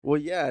Well,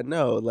 yeah,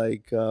 no,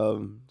 like,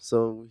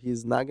 so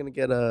he's not gonna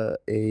get a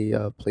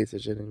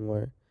PlayStation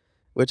anymore,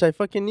 which I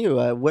fucking knew.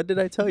 What did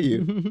I tell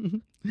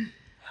you?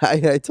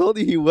 I told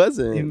you he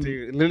wasn't.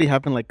 Dude, it literally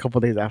happened like a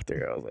couple days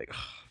after. I was like,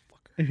 oh,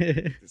 fuck.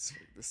 This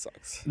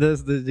sucks.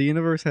 The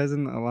universe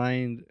hasn't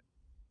aligned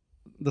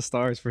the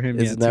stars for him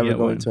It's yet. never to get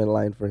going one. to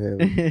align for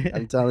him.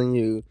 I'm telling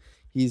you,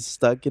 he's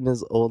stuck in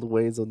his old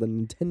ways of the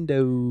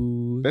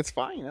Nintendo. That's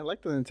fine. I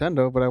like the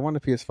Nintendo, but I want a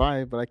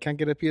PS5, but I can't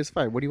get a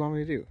PS5. What do you want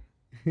me to do?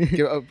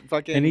 Give a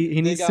fucking And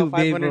he needs dig to out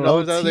be able- $500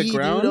 out of the OT,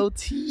 ground? dude,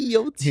 OT,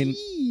 OT.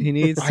 He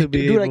needs to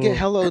be Dude, able, I get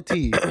hella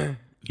OT.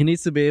 he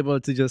needs to be able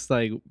to just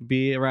like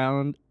be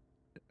around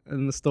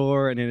in the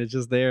store, and then it's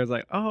just there. It's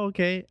like, oh,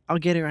 okay, I'll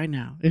get it right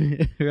now,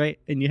 right?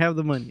 And you have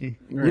the money,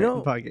 Right. in know,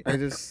 your pocket. I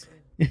just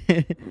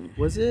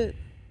Was it?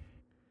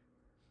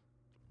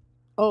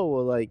 Oh,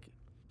 well, like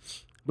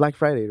Black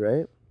Friday,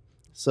 right?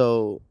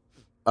 So,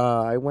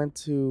 I went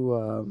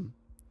to.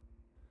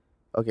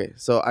 Okay,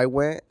 so I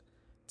went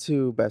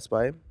to Best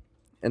Buy,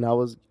 and I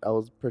was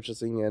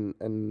purchasing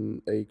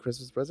an a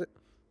Christmas present,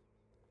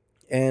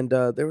 and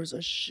there was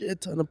a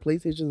shit ton of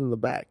PlayStations in the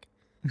back,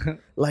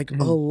 like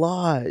a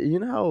lot. You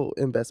know how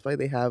in Best Buy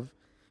they have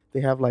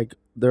like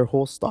their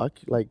whole stock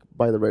like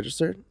by the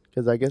register,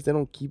 because I guess they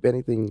don't keep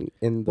anything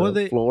in the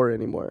Well, floor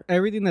anymore.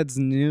 Everything that's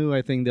new,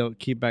 I think they'll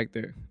keep back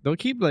there. They'll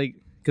keep like,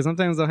 because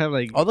sometimes they'll have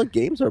like All the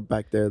games are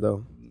back there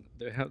though.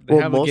 they have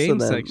a most game of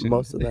them, section.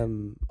 most of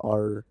them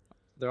are,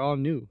 They're all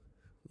new.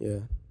 yeah.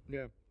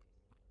 Yeah.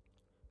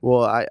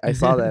 Well, I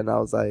saw that and I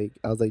was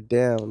like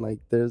damn, like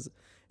there's,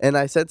 and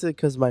I said to,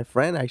 because my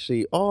friend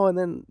actually, and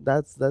then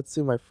that's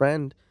who my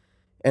friend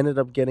ended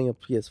up getting a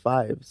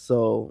PS5.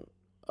 So,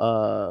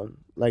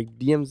 like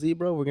DMZ,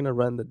 bro, we're gonna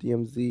run the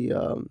DMZ,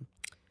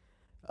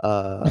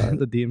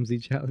 The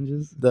DMZ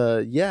challenges.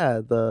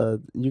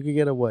 the you could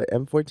get a what,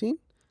 M14?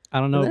 I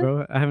don't know, there?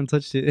 bro. I haven't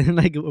touched it in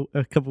like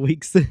a couple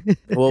weeks.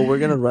 Well, we're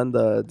gonna run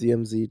the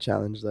DMZ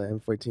challenge, the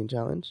M14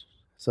 challenge.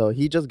 So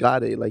he just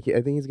got it. Like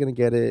I think he's gonna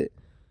get it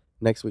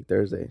next week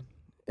Thursday,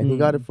 and he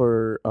got it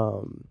for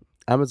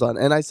Amazon.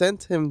 And I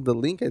sent him the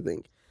link, I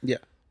think. Yeah.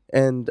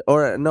 And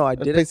or no, I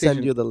didn't send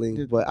PlayStation. you the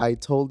link, but I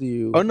told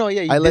you. Oh no,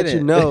 yeah, you I let you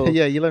didn't. know.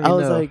 Yeah, you let me I know.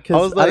 was like,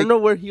 cause I don't know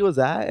where he was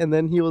at, and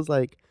then he was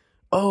like,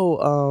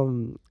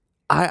 "Oh,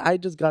 I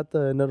just got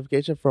the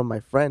notification from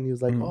my friend." He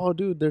was like, "Oh,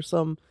 dude, there's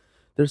some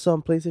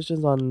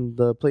PlayStations on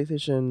the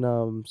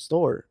PlayStation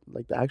store,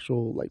 like the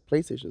actual like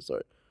PlayStation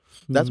store.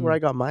 That's where I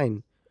got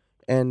mine."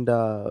 And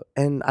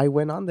I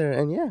went on there,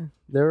 and yeah,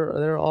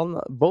 they're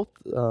all both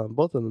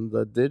of them,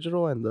 the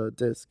digital and the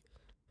disc.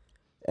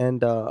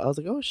 And I was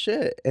like, oh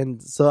shit! And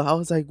so I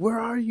was like, where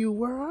are you?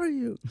 Where are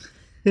you?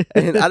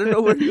 And I don't know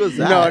where he was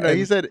at. No, and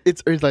he said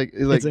it's urgent.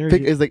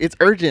 urgent. It's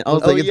urgent. I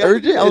was Oh, like, it's yeah,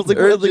 urgent. I was it's like,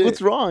 urgent.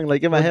 what's wrong?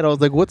 Like in my head, I was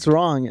like, what's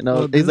wrong? And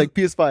Well, he's this- like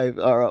PS5.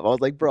 I was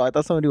like, bro, I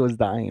thought somebody was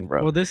dying,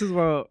 bro. Well, this is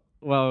while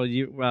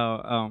we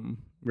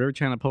were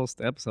trying to post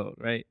the episode,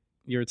 right?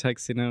 You were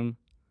texting him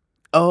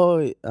Oh,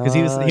 because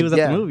he was at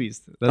yeah. the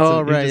movies. That's Oh,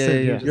 what he right, just yeah, said.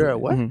 yeah, He yeah. was just You're like-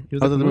 at what? Mhm. He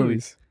was I at the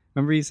movies.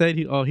 Remember he said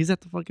he's at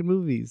the fucking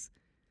movies.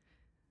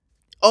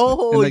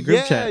 Oh, in the group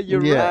yeah, chat.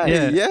 you're Yeah. right.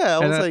 Yeah. Yeah,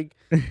 I And was I- like,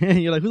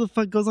 And you're like, who the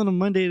fuck goes on a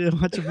Monday to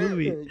watch a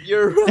movie?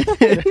 you're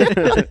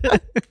right.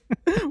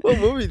 What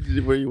movie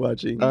were you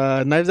watching?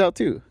 Knives Out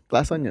too.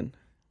 Glass Onion.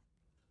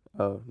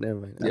 Oh, never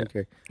mind. I Yeah.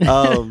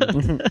 don't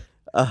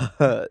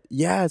care.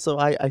 Yeah. So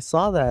I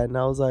saw that and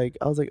I was like,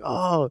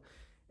 oh,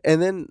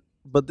 and then,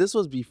 but this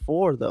was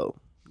before though.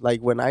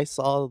 Like when I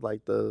saw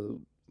like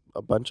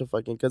a bunch of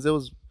fucking, because it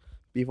was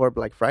before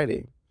Black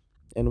Friday,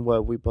 and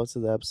what we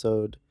posted the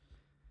episode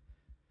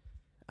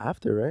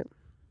after, right?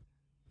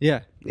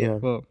 Yeah. Yeah.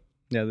 Well,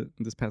 yeah,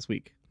 this past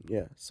week.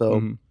 Yeah.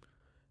 So,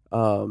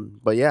 Mhm.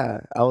 but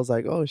yeah, I was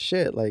like, oh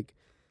shit, like,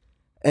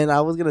 and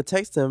I was gonna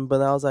text him,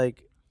 but I was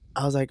like,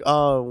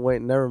 oh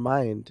wait, never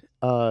mind,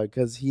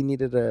 because he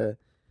needed a.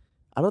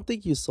 I don't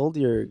think you sold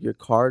your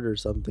card or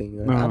something.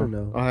 Or I don't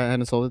know. I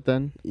hadn't sold it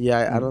then. Yeah,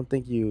 I Mm. don't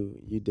think you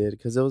did,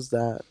 because it was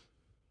that.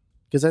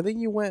 Because I think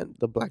you went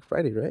the Black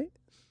Friday, right?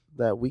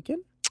 That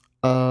weekend.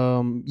 Yeah,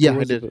 Or I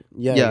was it did.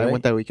 Yeah, Yeah, I right?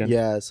 went that weekend.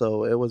 Yeah,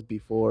 so it was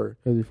before.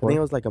 It was I before. think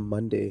it was like a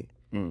Monday.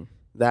 Mm.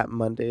 That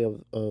Monday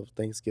of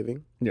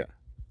Thanksgiving. Yeah.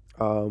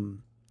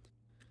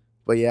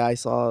 But yeah, I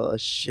saw a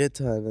shit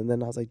ton, and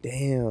then I was like,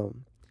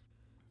 damn.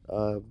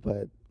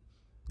 But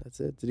that's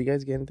it. Did you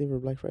guys get anything for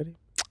Black Friday?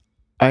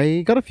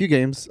 I got a few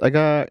games. I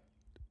got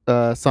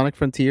Sonic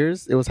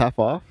Frontiers. It was half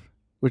off,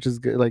 which is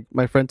good. Like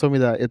my friend told me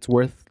that it's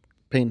worth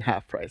paying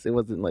half price. It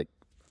wasn't like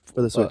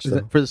For the Switch, is though.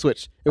 it- for the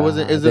Switch. It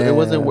wasn't. Ah, It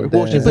wasn't. damn,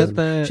 Well, she damn. Is plays.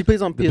 that She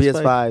plays on The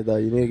PS5. PS5 though.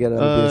 You need to get it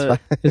on the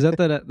PS5. Is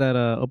that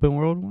open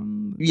world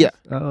one? Yeah.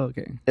 Oh,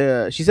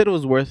 okay. She said it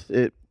was worth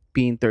it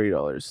being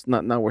 $30.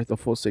 Not worth the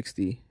full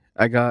 60.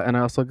 I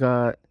also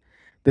got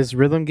this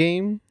rhythm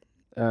game.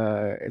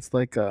 It's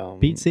like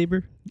Beat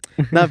Saber.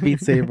 not Beat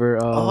Saber.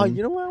 Oh,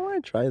 you know what? I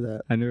want to try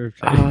that. I never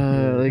tried.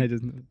 like, I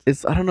just.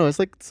 it's I don't know. It's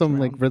like some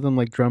like rhythm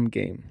like drum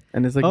game,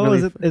 and it's like Oh, really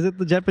is it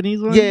the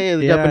Japanese one? Yeah,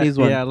 the Japanese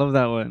one. Yeah, I love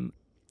that one.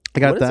 I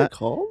got What is that. it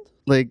called?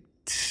 Like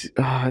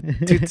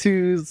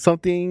Tutu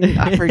something.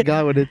 I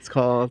forgot what it's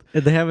called.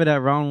 They have it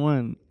at round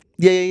one.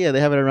 Yeah. They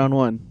have it at round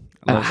one.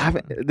 I I love that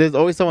haven't. There's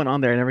always someone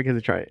on there. I never get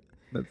to try it.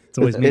 It's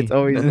always me. It's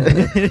always.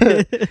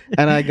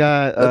 And I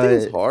got. I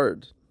think it's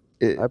hard.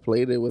 it- I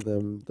played it with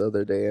him the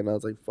other day, and I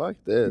was like, "Fuck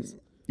this."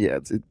 yeah,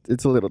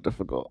 it's a little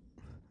difficult.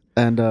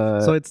 And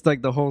So it's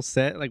like the whole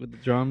set, like with the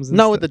drums. And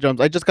no, stuff? with the drums.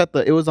 I just got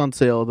the. It was on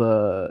sale.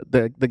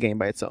 The game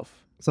by itself.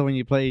 So when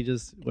you play, you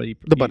just The you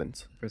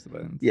buttons. press the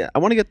buttons. Yeah, I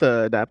want to get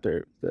the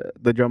adapter,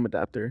 the drum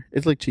adapter.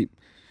 It's like cheap.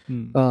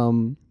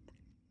 Hmm.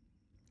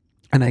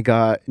 And I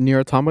got Near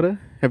Automata.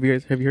 Have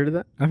you heard of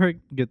that? I've heard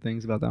good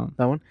things about that one.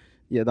 That one?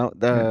 Yeah,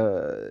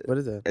 What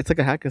is it? it's like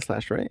a hack and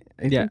slash, right?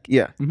 I Yeah. think?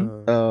 Yeah.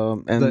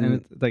 Mhm. And And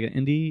it's like an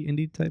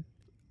indie type.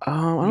 I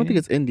don't think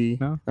it's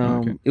indie. No? Oh,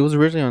 okay. It was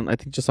originally on, I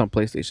think, just on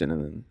PlayStation,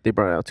 and then they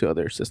brought it out to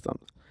other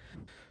systems.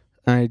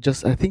 I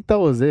think that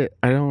was it.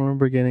 I don't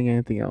remember getting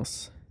anything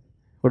else.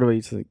 What about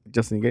you,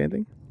 Justin? You get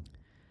anything?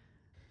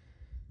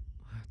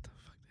 What the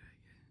fuck did I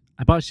get?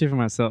 I bought shit for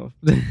myself.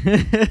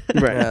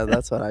 Right. Yeah,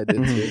 that's what I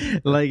did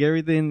too. Like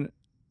everything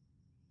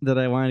that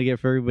I wanted to get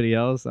for everybody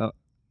else,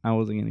 I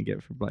wasn't gonna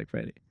get for Black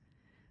Friday.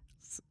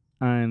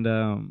 And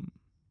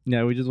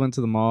yeah, we just went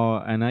to the mall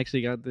and I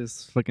actually got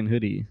this fucking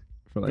hoodie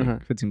for like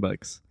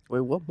 $15. Wait,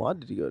 what mod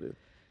did you go to?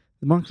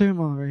 The Montclair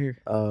Mall right here.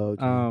 Oh,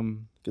 okay.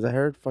 Because I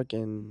heard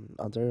fucking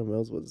Ontario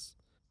Mills was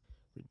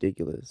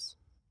ridiculous.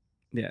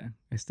 Yeah,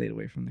 I stayed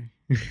away from there.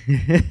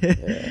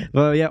 Yeah.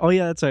 Well, yeah. Oh,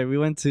 yeah, that's right. We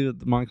went to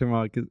the Montclair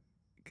Mall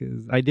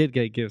because I did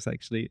get gifts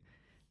actually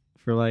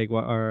for like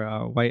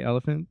our white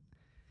elephant,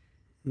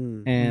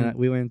 and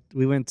we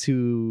went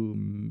to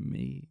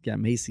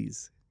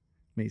Macy's,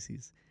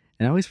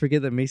 and I always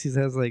forget that Macy's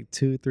has like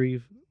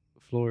 2-3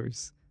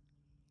 floors.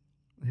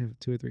 They have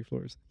 2 or 3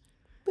 floors.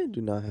 They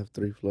do not have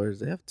 3 floors.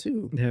 They have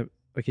 2. They have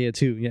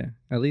 2, yeah,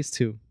 at least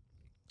 2.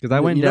 Because I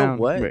went you down.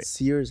 know what? Right.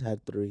 Sears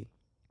had 3.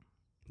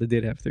 They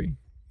did have 3.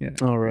 Yeah.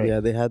 All right. Yeah,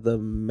 they had the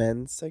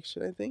men's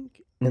section, I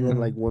think, and then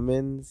like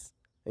women's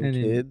and And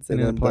then- kids, and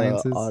and then then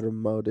appliances. the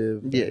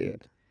automotive. Yeah,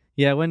 and-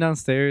 Yeah, I went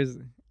downstairs,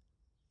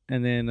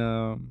 and then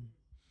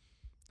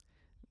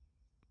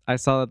I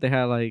saw that they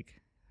had like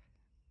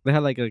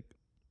a,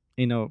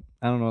 I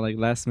don't know, like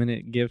last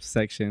minute gift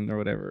section or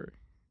whatever,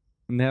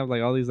 and they have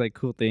like all these like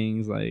cool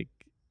things like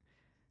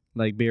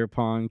beer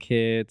pong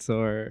kits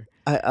or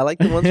I like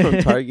the ones from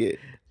Target.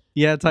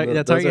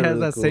 Target Those has are really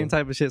that same cool.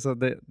 type of shit. So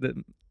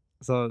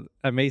so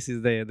at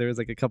Macy's there was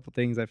like a couple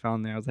things I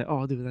found there. I was like,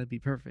 oh dude, that'd be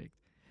perfect.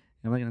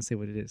 And I'm not gonna say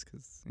what it is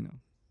because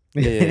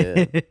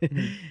Yeah.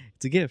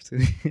 it's a gift.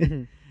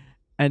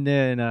 And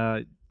then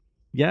I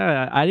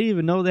didn't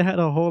even know they had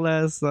a whole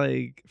ass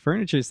like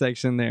furniture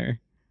section there.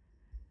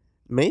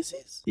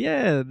 Macy's?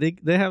 Yeah, they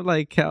have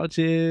like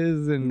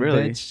couches and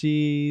Really? bed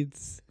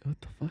sheets. What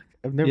the fuck?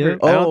 I've never. Yeah.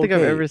 I don't Oh, think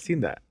I've okay. ever seen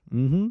that.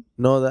 Mm-hmm.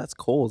 No, that's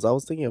Kohl's. I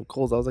was thinking of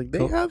Kohl's. I was like,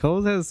 they have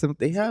Kohl's has some.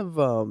 they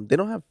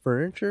don't have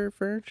furniture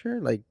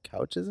like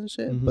couches and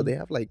shit, but Mhm. they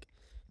have like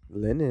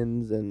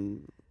linens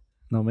and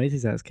No,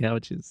 Macy's has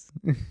couches.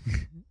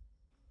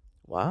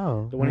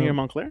 wow. The one here in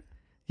Montclair.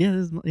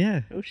 Yeah,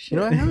 Oh shit. You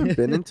know, I haven't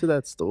been into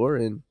that store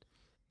in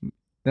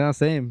No,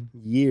 same.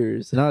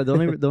 years. No, the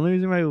only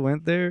reason why we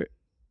went there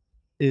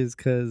is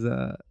because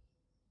I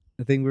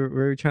think we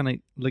were trying to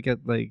look at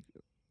like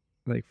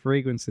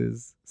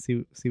fragrances, see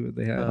what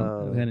they had.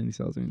 If they had any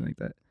sales or anything like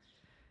that.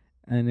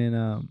 And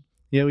then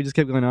we just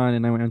kept going on,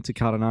 and I went to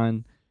Cotton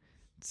On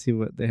to see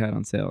what they had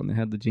on sale, and they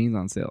had the jeans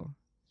on sale.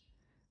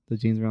 The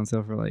jeans were on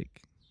sale for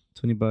like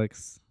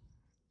 $20,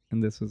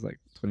 and this was like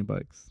 $20.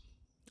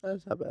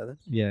 That's not bad. Then.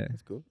 Yeah,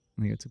 That's cool.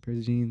 and I got 2 pairs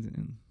of jeans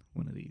and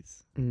one of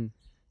these. Mhm.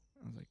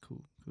 I was like,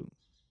 cool.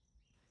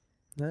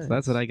 Nice. So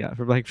that's what I got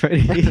for Black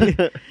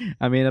Friday.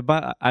 I mean, I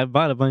bought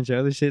a bunch of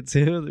other shit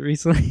too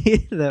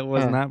recently that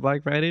was not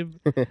Black Friday,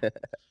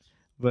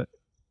 but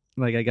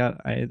like I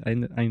got I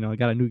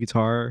got a new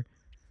guitar.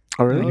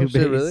 Oh a really? new Oh, shit,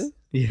 bass. really?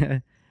 Yeah,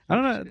 I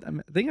don't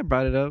know. I think I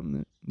brought it up.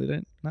 Did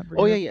I not?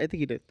 Bring Oh it yeah, up? yeah. I think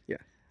you did. Yeah.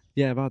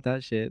 Yeah, about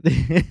that shit.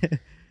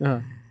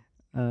 Uh-huh.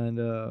 And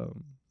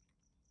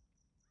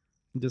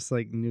just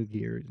like new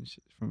gear and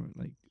shit from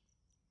like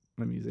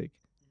my music.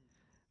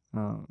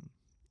 I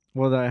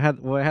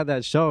had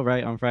that show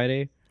right on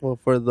Friday. Well,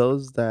 for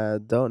those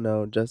that don't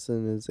know,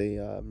 Justin is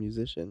a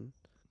musician.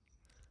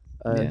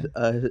 What,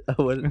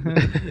 What?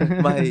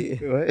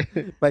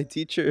 my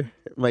teacher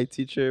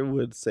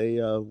would say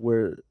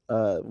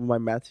my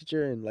math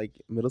teacher in like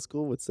middle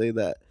school would say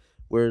that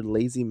we're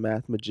lazy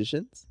math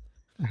magicians.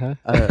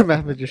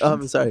 Mathematicians.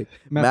 I'm sorry,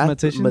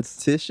 Mathematicians?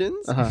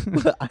 mathematicians.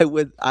 Uh-huh.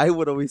 I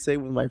would always say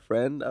with my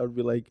friend, I would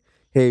be like,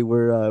 "Hey,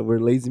 we're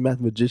lazy math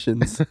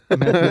magicians."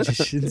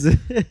 Mathematicians.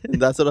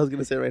 And that's what I was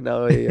gonna say right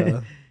now.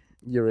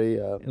 You're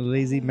a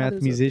Lazy how math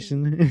does it-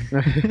 musician.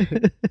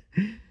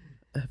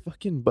 a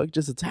fucking bug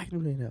just attacked me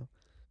right now.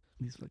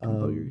 These fucking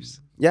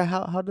buggers. Yeah,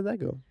 how did that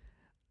go?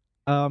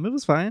 It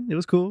was fine. It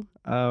was cool.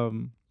 I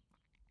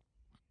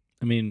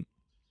mean,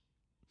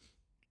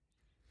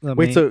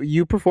 Wait, so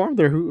you performed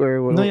or who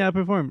or what? no, yeah, I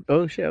performed.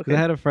 Oh shit. 'Cause Okay. I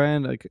had a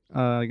friend, like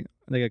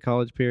a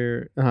college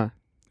peer, Uh-huh.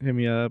 hit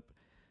me up,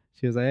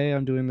 She was like, "Hey,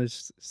 I'm doing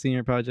this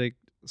senior project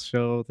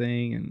show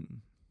thing,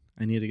 and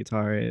I need a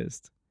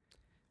guitarist."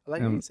 I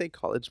like how you say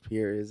college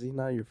peer. Is he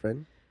not your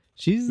friend?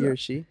 She's He or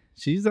she?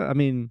 I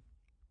mean,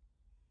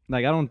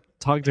 like I don't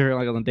talk to her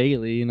like on the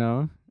daily, you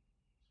know.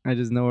 I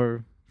just know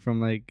her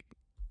from like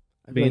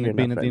I feel like being you're at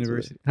not the friends with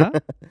university. her. Huh?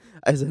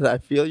 I said I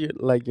feel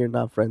you're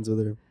not friends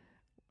with her.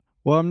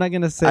 Well, I'm not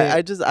gonna say.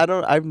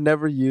 I've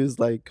never used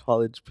like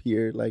college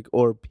peer like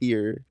or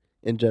peer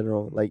in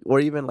general like or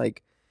even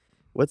like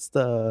what's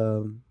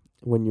the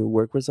when you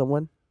work with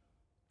someone?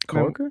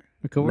 Coworker?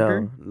 A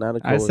coworker. No, not a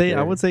coworker.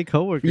 I would say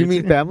coworker. You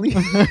mean too. family?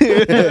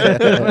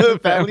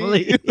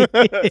 Family.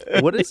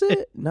 What is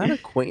it? Not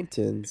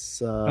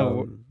acquaintance.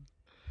 Oh.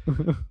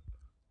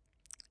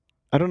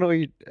 I don't know.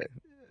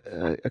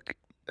 What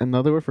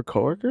another word for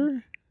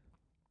coworker?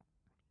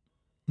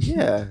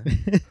 Yeah.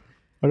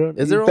 I don't.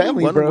 Is there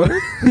family, only one bro?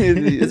 word?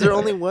 Is there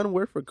only one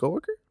word for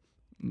coworker?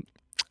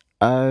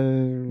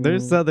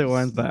 There's other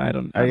ones, but I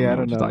don't know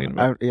what you're talking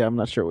about. I'm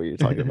not sure what you're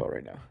talking about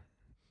right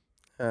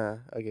now.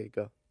 Okay,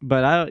 go.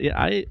 But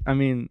I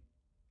mean,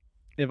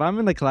 if I'm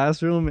in the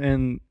classroom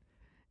and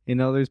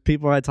there's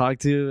people I talk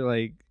to,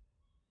 like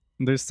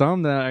there's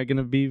some that are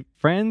gonna be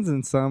friends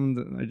and some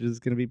that are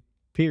just gonna be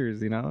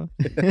peers,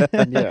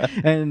 Yeah.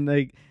 And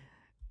like,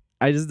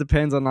 I just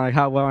depends on like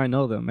how well I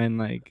know them and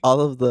like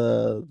All of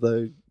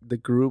the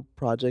group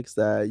projects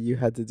that you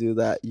had to do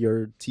that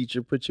your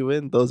teacher put you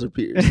in, those are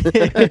peers.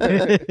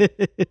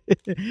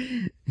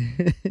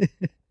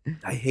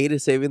 I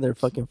hated saving their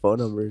fucking phone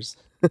numbers.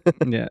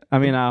 Yeah, I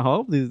mean, I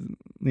hope these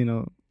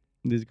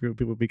group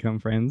people become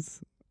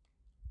friends.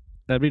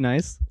 That'd be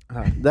nice.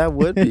 That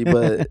would be,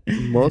 but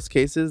in most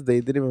cases they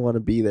didn't even want to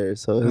be there.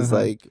 So it's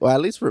like, well,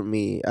 at least for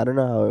me, I don't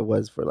know how it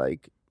was for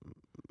like,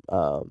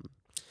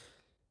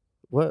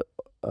 what,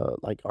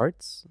 like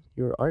arts.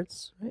 Your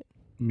arts, right?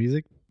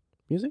 Music.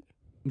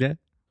 Yeah.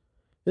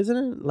 Isn't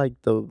it like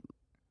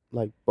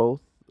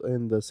both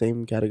in the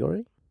same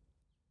category?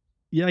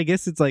 Yeah, I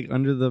guess it's like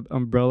under the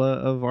umbrella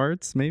of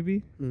arts,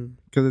 maybe,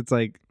 because it's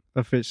like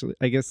officially.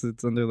 I guess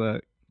it's under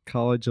the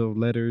College of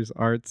Letters,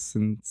 Arts,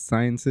 and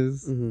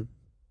Sciences.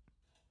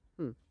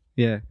 Mm-hmm.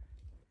 Yeah,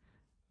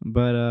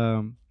 but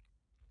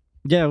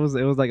yeah, it was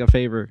like a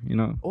favor,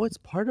 Oh, it's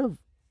part of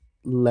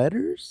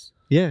letters.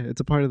 Yeah,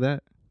 it's a part of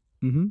that.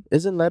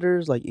 Isn't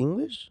letters like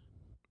English?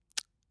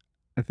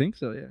 I think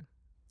so. Yeah.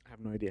 I have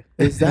no idea.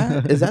 Is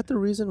that the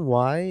reason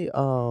why?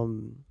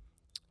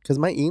 Because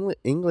my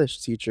English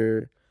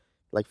teacher,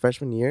 like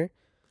freshman year,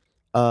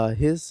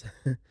 his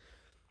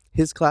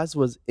his class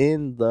was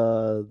in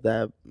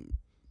that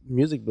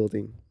music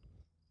building.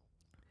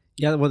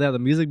 Yeah, well, the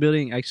music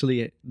building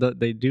actually,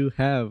 they do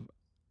have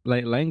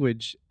like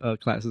language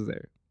classes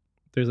there.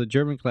 There's a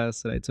German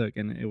class that I took,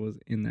 and it was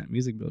in that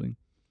music building.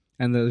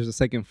 And there's a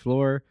second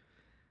floor.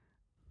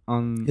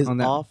 His on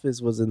that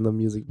office was in the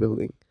music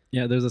building.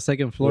 Yeah, there's a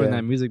second floor in Yeah.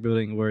 that music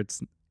building where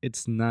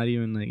it's not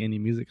even like any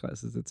music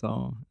classes. It's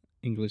all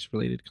English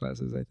related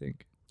classes, I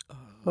think.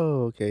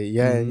 Oh, okay.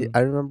 Yeah, Mhm. I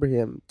remember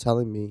him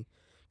telling me,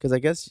 because I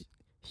guess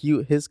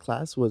his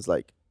class was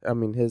like, I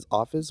mean, his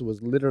office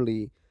was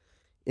literally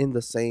in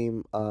the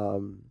same,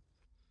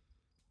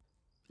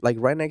 like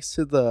right next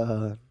to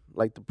the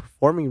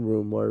performing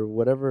room or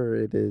whatever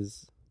it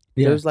is.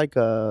 Yeah. There's like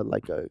a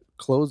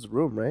closed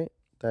room, right?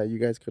 That you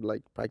guys could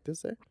like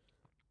practice there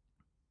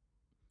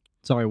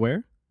Sorry,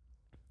 where?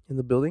 in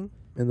the building,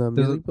 in the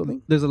There's music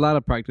building. There's a lot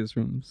of practice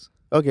rooms.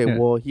 Okay, yeah.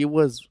 well, he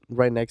was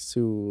right next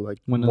to like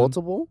One of them?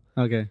 multiple.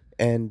 Okay.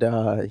 And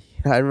I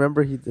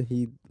remember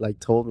he like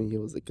told me, he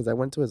was like, because I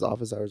went to his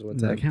office hours one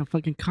He's like, I time. can't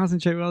fucking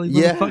concentrate with all these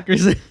Yeah.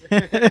 motherfuckers.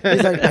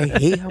 He's like, I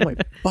hate how my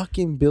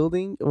fucking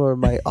building or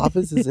my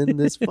office is in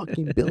this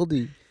fucking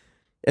building.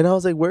 And I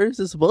was like, where is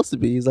this supposed to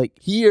be? He's like,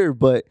 here,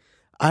 but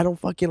I don't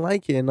fucking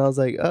like it. And I was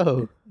like,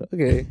 oh,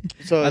 okay.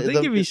 So I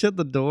think if you shut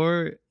the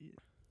door.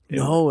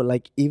 No,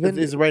 like even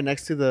is right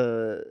next to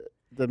the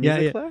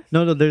music class?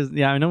 No,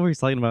 I know what he's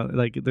talking about.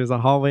 Like there's a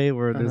hallway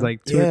where there's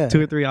like two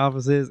or three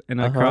offices, and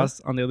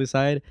across on the other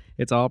side,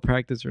 it's all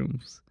practice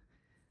rooms.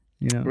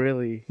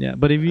 Really? Yeah,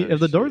 but if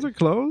the doors shit. are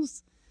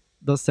closed,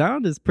 the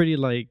sound is pretty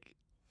like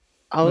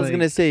I was like,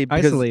 gonna say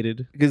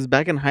isolated. because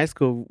back in high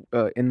school,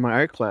 in my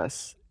art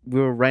class,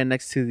 we were right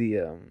next to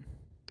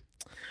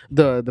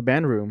the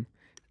band room,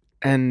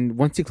 and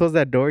once you close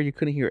that door, you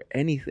couldn't hear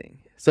anything.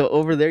 So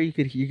over there, you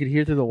could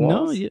hear through the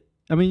walls. No,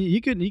 I mean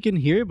you can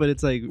hear it, but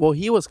it's like well,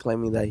 he was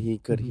claiming that he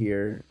could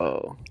hear.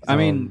 Oh, I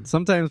mean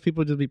sometimes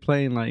people just be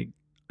playing like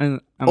on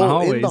the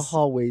hallways. In the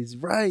hallways,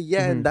 right?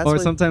 Yeah, and that's or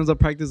what, sometimes they'll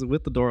practice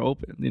with the door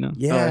open.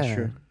 yeah, that's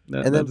true.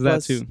 That, and then that's that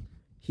plus, too.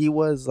 he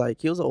was an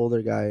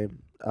older guy.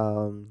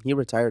 He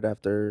retired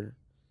after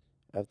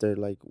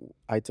like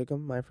I took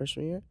him my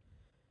freshman year,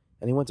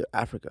 and he went to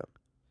Africa.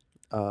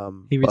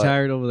 He but-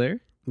 retired over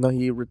there. No,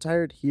 he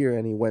retired here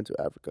and he went to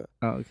Africa.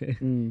 Oh, okay.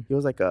 He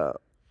was like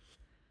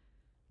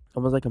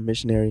almost like a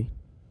missionary.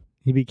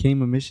 He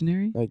became a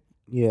missionary.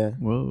 Yeah,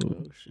 Whoa.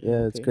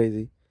 yeah, it's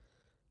crazy.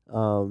 He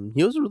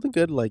was a really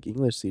good like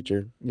English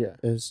teacher. Yeah.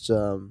 It's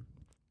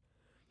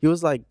he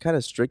was like kind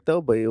of strict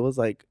though, but it was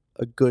like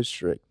a good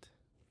strict.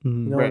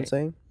 Mhm. You know what I'm Right.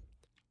 saying?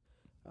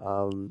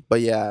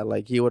 But yeah,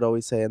 like he would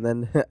always say, and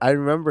then I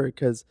remember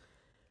because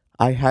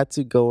I had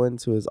to go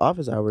into his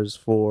office hours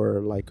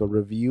for like a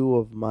review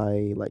of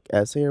my like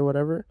essay or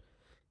whatever,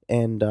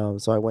 and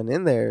so I went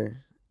in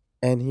there,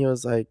 and he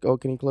was like, "Oh,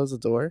 can you close the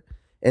door?"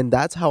 And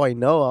that's how I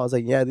know. I was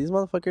like, "Yeah, these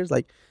motherfuckers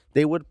like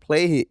they would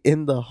play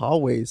in the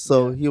hallways."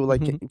 So Yeah. he would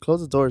like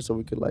close the door so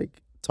we could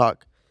like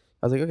talk.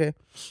 I was like, "Okay,"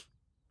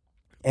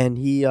 and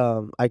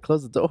I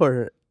closed the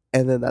door,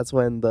 and then that's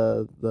when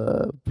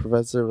the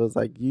professor was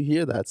like, "You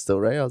hear that still,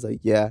 right?" I was like,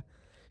 "Yeah."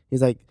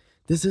 He's like,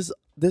 "This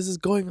is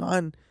going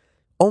on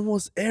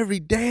almost every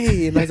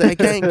day," and I was like,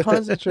 "I can't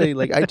concentrate.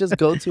 Like, I just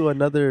go to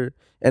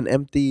an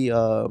empty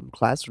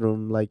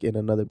classroom like in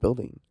another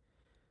building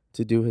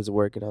to do his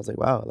work," and I was like,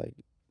 "Wow, like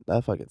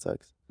that fucking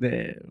sucks."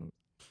 Damn.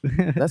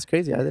 That's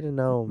crazy. I didn't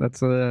know. That's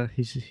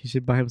he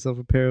should buy himself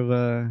a pair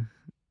of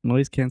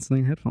noise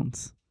canceling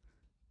headphones.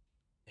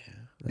 Yeah,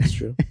 that's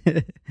true.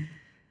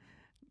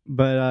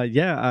 But we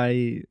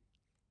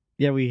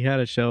had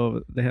a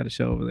show. They had a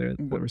show over there at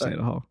the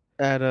recital hall.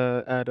 At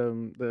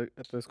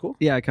the school.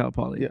 Yeah, at Cal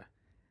Poly. Yeah.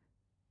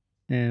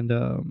 And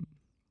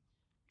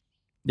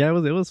yeah,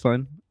 it was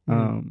fun.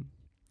 Mhm.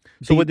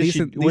 So what did she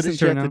decent have to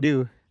turnout.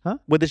 do? Huh?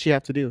 What did she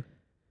have to do?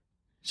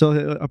 So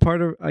a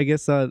part of, I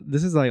guess,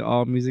 this is like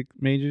all music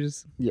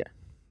majors. Yeah.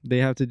 They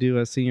have to do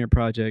a senior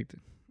project,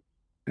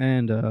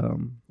 and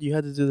You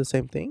had to do the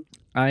same thing.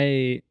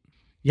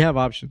 you have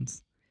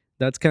options.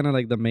 That's kind of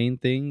like the main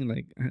thing,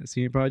 like a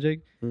senior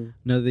project. Mm.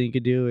 Another thing you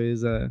could do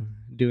is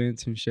do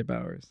internship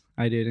hours.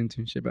 I did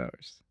internship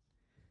hours.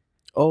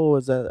 Oh,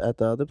 was that at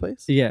the other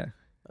place? Yeah,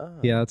 Ah.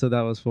 yeah, that's what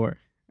that was for.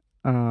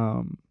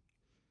 And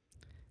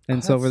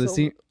so That's for the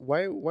senior,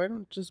 why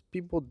don't just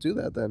people do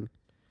that then?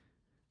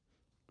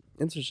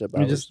 Internship it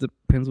hours. just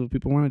depends what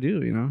people want to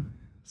do. You know,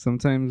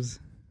 sometimes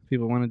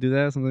people want to do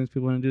that. Sometimes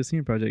people want to do a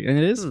senior project, and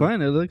it is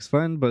fun. It looks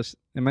fun, but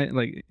it might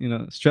like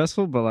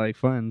stressful, but like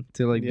fun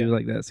to like do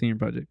like that senior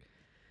project.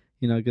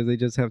 You know, because they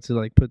just have to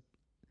like put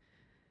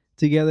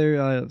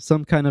together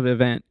some kind of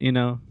event. You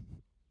know,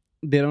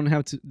 they don't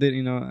have to.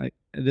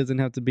 It doesn't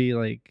have to be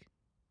like.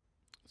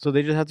 So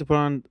they just have to put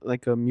on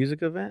like a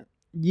music event.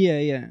 Yeah.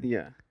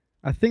 Yeah.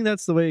 I think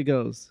that's the way it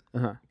goes.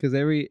 Uh-huh. Because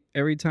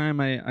every time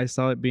I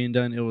saw it being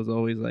done, it was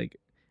always like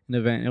an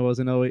event.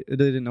 It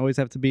didn't always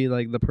have to be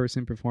like the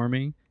person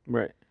performing.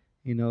 Right.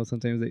 You know,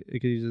 sometimes it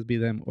could just be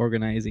them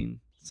organizing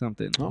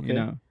something. Okay. You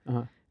know,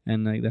 Uh-huh.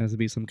 and like there has to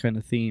be some kind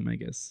of theme, I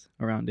guess,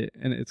 around it.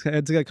 And it's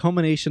a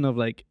culmination of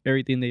like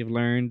everything they've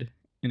learned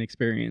and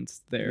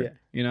experienced there. Yeah.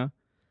 You know,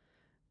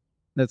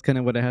 that's kind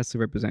of what it has to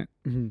represent.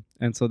 Mm-hmm.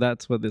 And so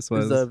that's what this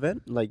was. Is the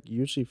event like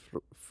usually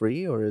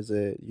free, or is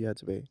it you have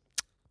to pay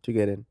to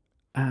get in?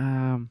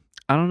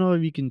 I don't know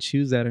if you can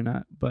choose that or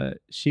not, but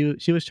she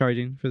was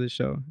charging for the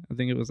show. I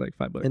think it was like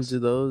 $5.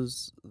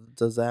 And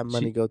does that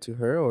money go to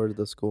her or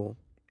the school?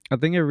 I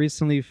think I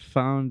recently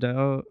found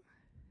out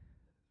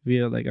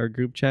via like our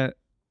group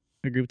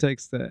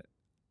text that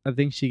I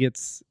think she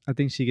gets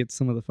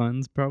some of the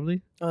funds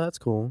probably. Oh, that's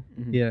cool.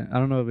 Mm-hmm. Yeah, I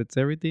don't know if it's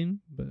everything,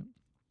 but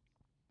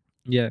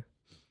yeah.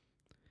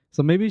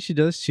 So maybe she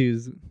does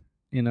choose,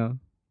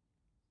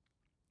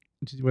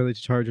 whether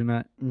to charge or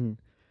not. Mm-hmm.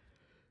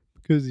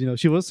 Because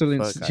she was selling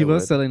Fuck, I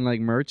would. selling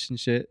like merch and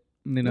shit.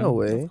 No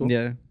way. That's cool.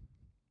 Yeah.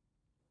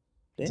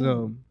 Damn.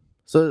 So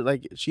So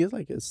like she is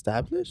like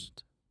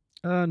established?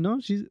 no,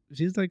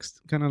 she's like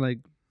kind of like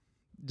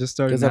just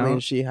starting Because out. I mean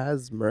she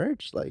has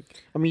merch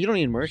like. I mean, you don't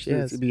need merch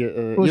Yes. to be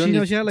a. Well, you don't she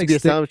need had to like be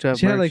established to have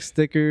she had like merch.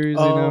 stickers,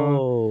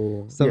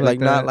 Oh, stuff like like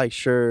not that. like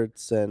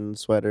shirts and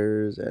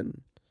sweaters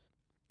and.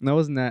 No, it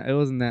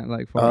wasn't that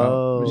like far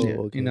Oh, out. She,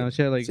 okay.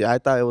 she had like See, I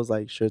thought it was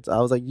like shirts. I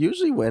was like,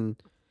 usually when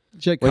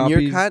she had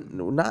you're copies.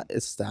 not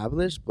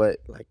established, but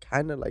like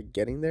kind of like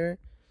getting there,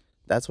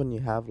 that's when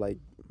you have like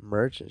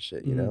merch and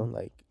shit. You know,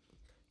 like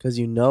because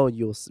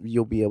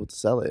you'll be able to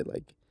sell it.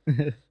 Like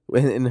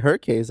in her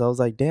case, I was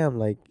like, damn,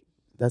 like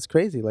that's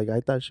crazy. Like I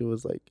thought she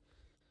was like,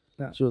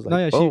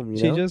 boom.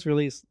 She just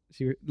released.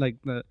 She like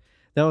that was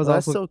Well,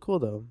 that's also so cool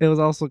though. it was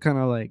also kind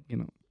of like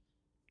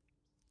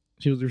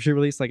she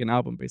released like an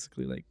album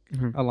basically like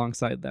Mhm.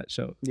 alongside that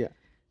show. Yeah.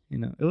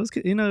 It was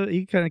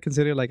you kind of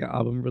consider it like an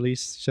album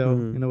release show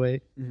in a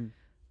way.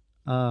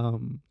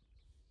 Mm-hmm.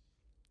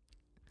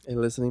 A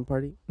listening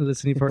party.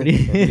 Listening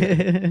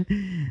party.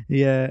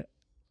 Yeah.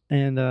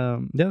 And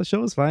the show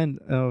was fine.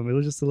 It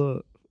was just a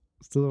little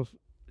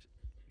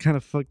kind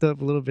of fucked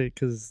up a little bit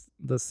because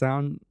the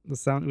sound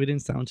we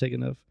didn't sound check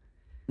enough,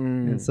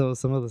 and so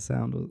some of the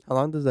sound was. How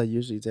long does that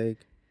usually take?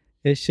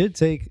 It should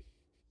take,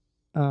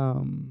 I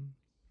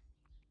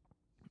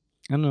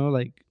don't know,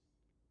 like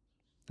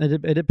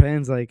it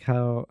depends like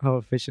how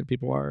efficient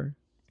people are,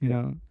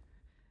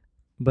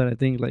 but I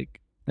think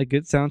like a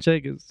good sound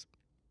check is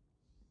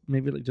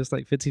maybe like just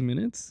like 15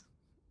 minutes,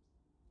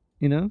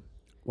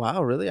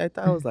 Wow, really? I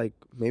thought it was like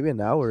maybe an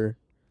hour.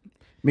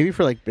 Maybe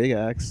for like big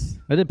acts.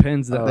 It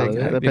depends. Oh, Like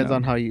really? it depends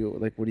on how you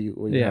like. What do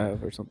you Yeah.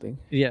 have or something?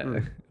 Yeah,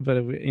 Mm. but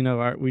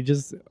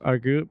if our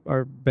group,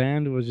 our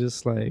band was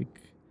just like,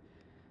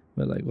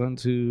 but like 1,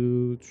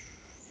 2,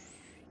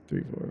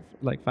 3, 4,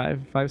 like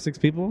 5, 6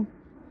 people.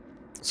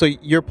 So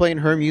you're playing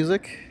her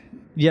music?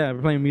 Yeah,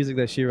 we're playing music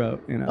that she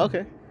wrote.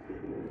 Okay.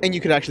 And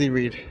you could actually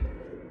read.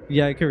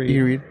 Yeah, I could read.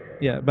 You read?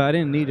 Yeah, but I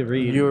didn't need to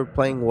read. You were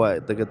playing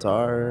what? The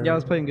guitar? Yeah, I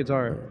was playing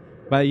guitar,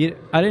 but I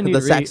didn't need the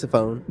to read.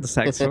 saxophone. The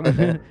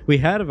saxophone. We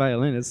had a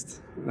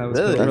violinist. That was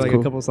Really? cool for That's like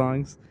cool. a couple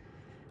songs.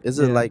 Is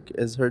Yeah. it like,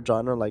 is her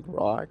genre like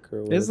rock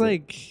or what It's is it?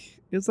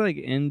 like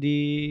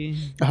indie.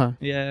 Uh-huh.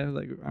 Yeah,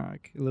 like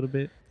rock a little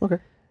bit. Okay.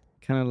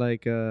 Kind of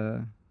like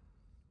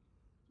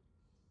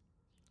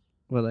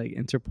like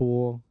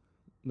Interpol,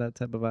 that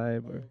type of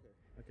vibe, or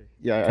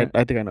Yeah,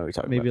 I think I know what you're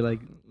talking maybe about.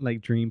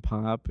 like dream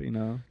pop,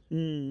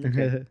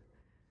 Okay.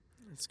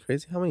 It's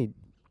crazy how many.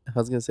 I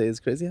was gonna say it's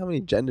crazy how many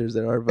genders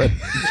there are, but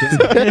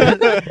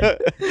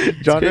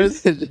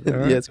Genres? It's crazy-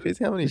 Alright. Yeah, it's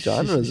crazy how many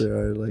genres there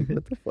are. Like,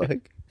 what the fuck?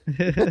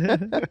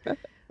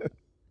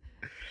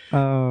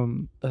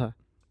 Uh-huh.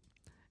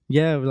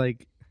 Yeah,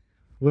 like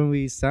when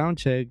we sound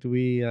checked,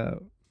 we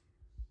actually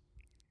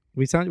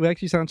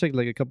sound checked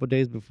like a couple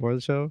days before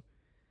the show,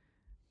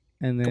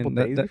 and then Couple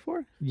days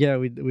before? yeah,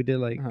 we did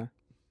like Uh-huh.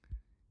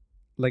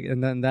 like,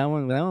 and then that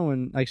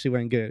one actually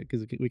went good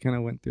because we kind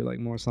of went through like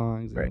more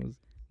songs and Right. it was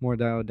more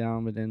dialed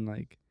down. But then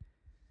like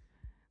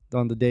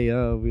on the day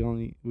of, we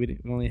only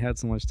had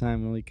so much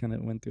time. We only kind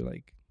of went through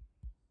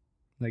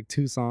like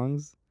 2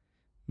 songs,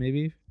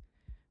 maybe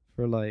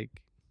for like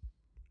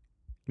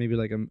maybe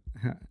like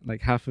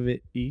like half of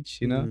it each,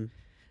 Mhm.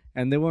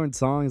 and they weren't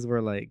songs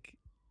where like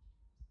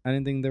I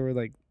didn't think they were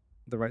like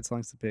the right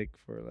songs to pick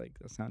for like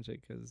a sound check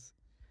because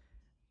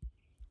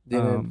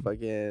Didn't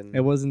fucking.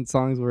 it wasn't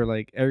songs where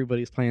like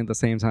everybody's playing at the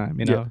same time,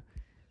 Yeah.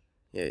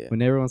 Yeah.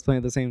 when everyone's playing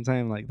at the same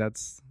time, like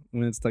that's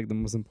when it's like the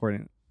most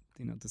important,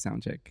 to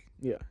sound check.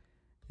 Yeah.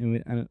 And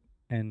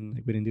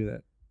like we didn't do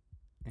that,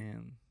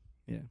 and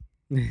yeah,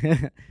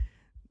 and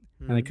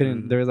I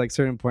couldn't. Mhm. There was like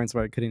certain points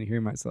where I couldn't hear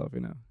myself,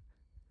 and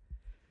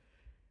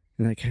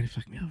that kind of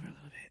fucked me over a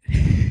little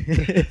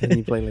bit. And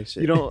you play like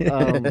shit. You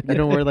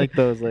don't wear like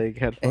those like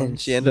headphones. And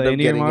she ended The up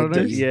in-ear getting into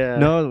monitors? Yeah.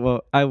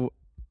 No,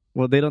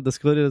 well they don't. The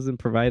school doesn't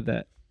provide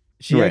that.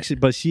 She Right.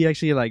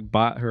 actually like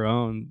bought her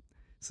own,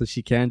 so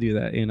she can do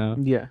that.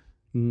 Yeah.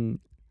 Mm.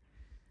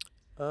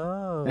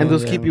 Oh. And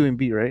those yeah. keep you in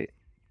beat, right?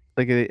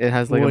 Like it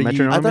has like Well, a you-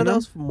 metronome. I in thought that them?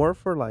 was more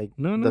for like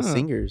No, the no.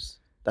 singers.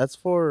 That's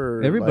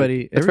for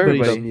Everybody, Like, It's for everybody,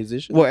 the everybody.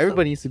 musicians. Well, and stuff?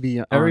 everybody needs to be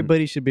on.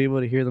 everybody should be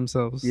able to hear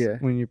themselves. Yeah.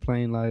 When you're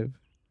playing live,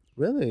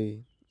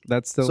 Really.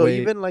 that's the So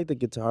way. even like the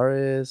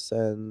guitarists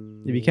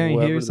and if you can't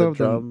whoever hear the yourself,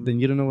 drum then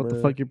you don't know what the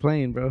really- fuck you're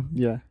playing, bro.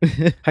 Yeah.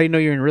 How you know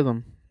you're in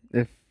rhythm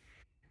if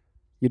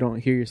you don't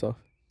hear yourself?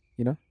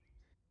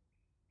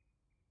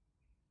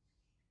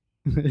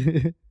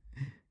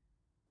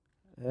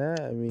 Yeah,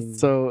 I mean.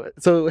 So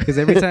Because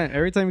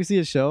every time you see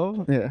a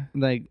show, yeah.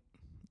 like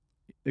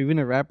even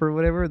a rapper or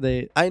whatever,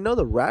 they I know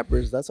the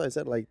rappers. That's why I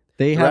said like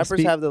they the have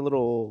rappers have the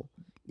little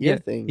ear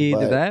thing.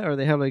 either but that or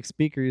they have like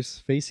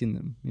speakers facing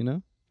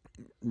them.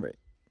 Right.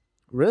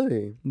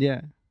 Really.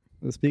 Yeah,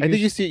 the speakers. I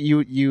think you see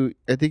you.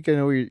 I think I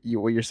know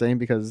what you're saying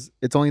because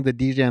it's only the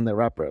DJ and the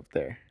rapper up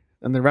there,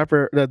 and the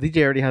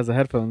DJ already has the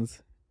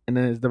headphones, and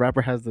then the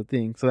rapper has the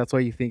thing, so that's why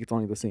you think it's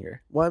only the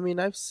singer. Well, I mean,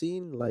 I've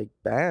seen like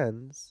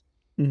bands,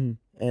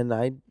 Mm-hmm. and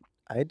I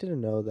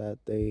didn't know that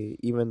they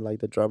even like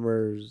the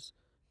drummers.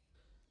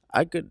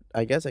 I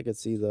guess I could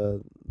see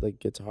the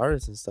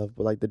guitarists and stuff,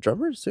 but like the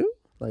drummers too.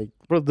 Like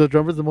Bro, the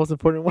drummer's the most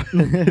important one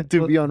to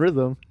Well, be on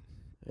rhythm.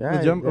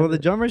 yeah, the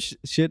drummer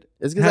should.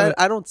 It's have because it-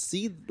 I don't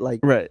see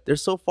like Right. they're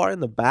so far in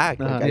the back.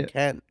 Like Uh-huh. I Yeah.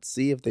 can't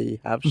see if they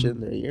have shit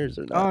in their ears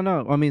or not. Oh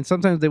no! I mean,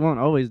 sometimes they won't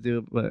always do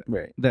it, but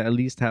Right. they at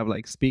least have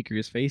like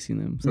speakers facing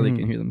them so they Mhm.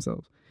 can hear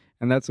themselves.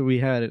 And that's what we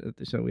had at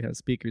the show. We had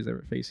speakers that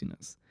were facing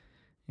us,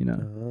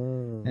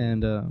 Oh.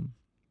 And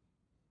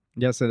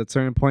yeah, so at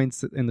certain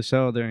points in the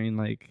show during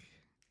like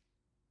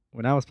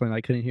when I was playing,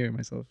 I couldn't hear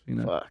myself.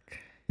 Fuck.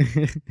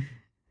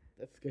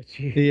 That's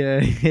sketchy. Yeah,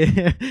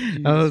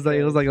 I was like,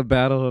 it was Christ. like a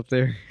battle up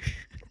there.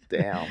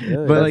 Damn.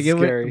 Really? But That's like,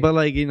 scary. but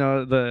like Do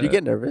you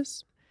get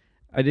nervous?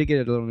 I did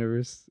get a little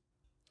nervous.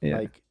 Yeah,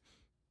 Like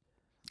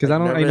because I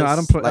don't, I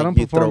nervous, don't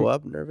you perform. throw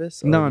up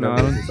nervous. Or No, no,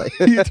 I nervous don't- is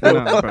like- You throw No,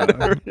 up bro.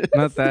 nervous.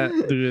 Not that,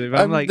 dude. If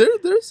I I'm mean, like,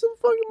 there's some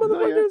fucking No, yeah.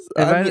 motherfuckers.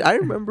 If I I- mean, I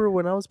remember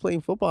when I was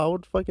playing football, I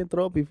would fucking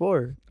throw up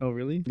before. oh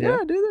really? Yeah,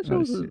 dude, that shit Oh,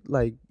 was shit.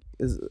 like,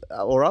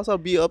 or else I'll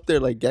be up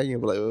there like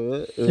gagging, like,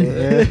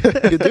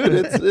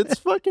 dude, it's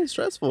fucking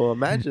stressful.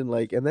 Imagine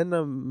like, and then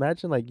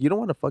imagine like you don't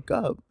want to fuck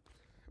up,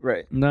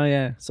 Right. No,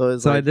 yeah. so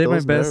it's So like I did my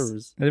those best.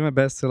 nerves. I did my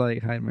best to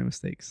like hide my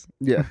mistakes.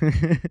 Yeah.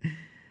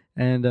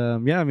 And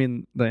yeah, I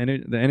mean the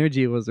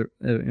energy was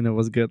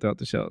was good throughout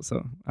the show,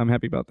 so I'm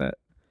happy about that.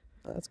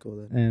 That's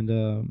cool then.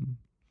 And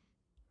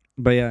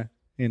but yeah,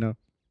 there's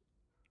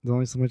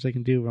only so much I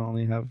can do. We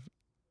only have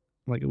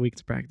like a week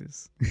to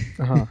practice.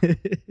 Uh-huh.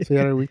 So you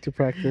had a week to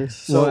practice.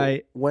 So Well,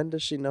 when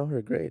does she know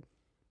her grade?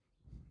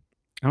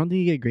 I don't think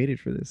you get graded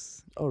for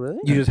this. Oh, really?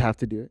 You just have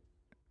to do it.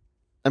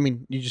 I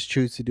mean, you just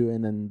choose to do it,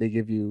 and then they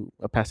give you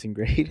a passing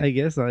grade. I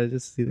guess I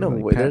just see no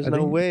like, way. There's I no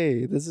think-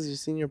 way. This is your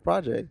senior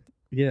project.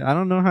 Yeah, I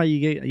don't know how you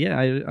get. Yeah,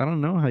 I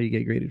don't know how you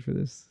get graded for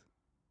this.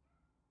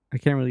 I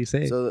can't really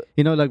say. So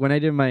Like when I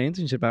did my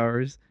internship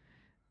hours,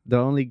 the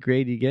only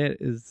grade you get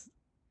is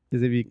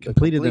if you the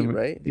completed complete, them,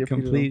 right? You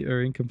completed complete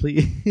or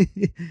incomplete.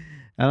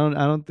 I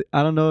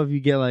don't know if you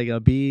get like a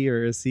B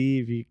or a C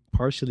if you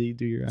partially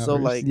do your hours. So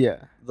like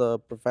Yeah. the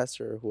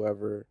professor,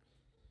 whoever,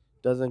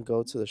 doesn't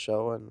go to the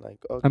show and like,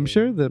 okay, I'm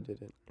sure you that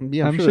did it.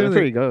 Yeah, I'm sure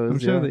that he goes. I'm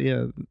sure yeah.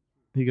 that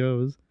he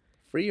goes.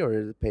 Free or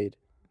is it paid?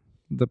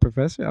 The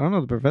professor, I don't know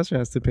if the professor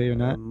has to pay or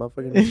not.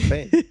 Motherfucker needs to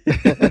pay.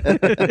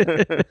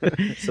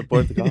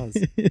 Support the cause.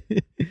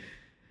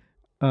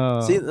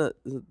 See,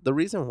 the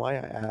reason why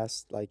I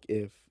asked like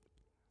if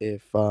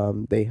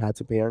they had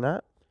to pay or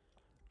not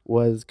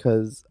was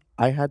because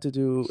I had to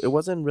do. It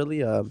wasn't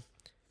really a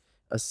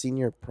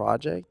senior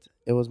project.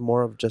 It was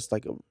more of just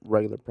like a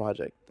regular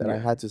project that I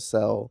Yeah. had to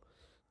sell.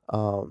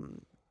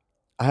 Um,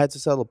 I had to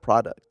sell a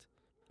product,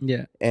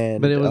 Yeah,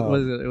 and but it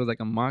was like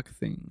a mock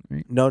thing,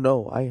 right?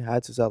 no, I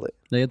had to sell it.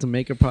 They had to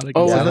make a product.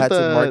 Oh, and Yeah, was I sell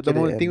that it. had to the market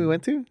moment it thing we and-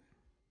 went to?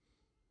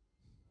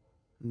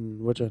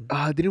 Which one?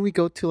 Didn't we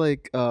go to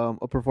like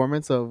a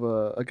performance of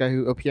a guy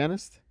a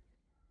pianist?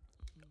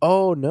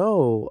 Oh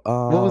no.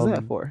 What was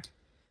that for?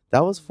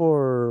 That was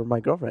for my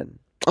girlfriend.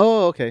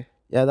 Oh, okay.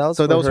 Yeah, that was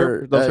So for that was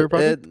her. that was her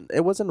project?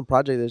 It wasn't a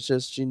project. It's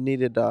just she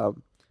needed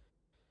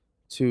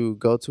to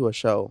go to a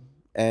show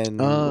and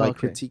Oh, like okay.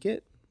 critique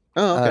it.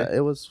 Oh, okay.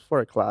 It was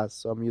for a class,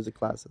 so a music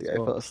class as Yeah, I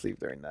well. fell asleep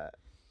during that.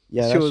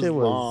 Yeah, Shit that was shit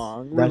was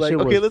long. That We're like, shit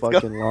okay, was let's go.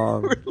 fucking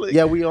long. We're like-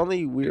 Yeah, we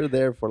were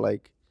there for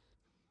like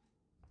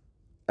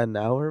an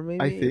hour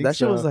maybe. I think that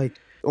shit was so. like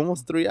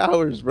almost 3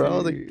 hours, bro. I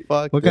was like, Dude.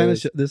 fuck. What kind of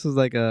this. show? This was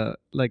like a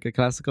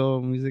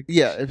classical music.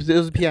 Yeah, it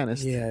was a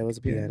pianist. Yeah, it was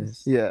a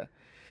pianist. Yeah.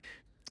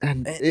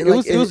 And And, it like,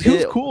 was he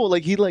was cool.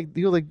 Like he was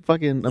like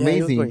fucking Yeah, he was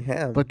amazing. going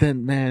ham. But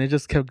then man, it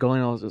just kept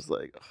going. I was just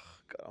like, oh,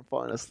 God, I'm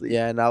falling asleep.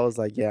 Yeah, and I was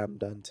like, yeah, I'm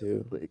done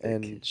too. Like,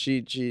 And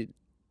she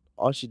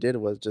all she did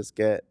was just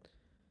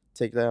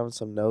take down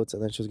some notes,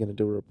 and then she was gonna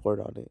do a report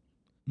on it.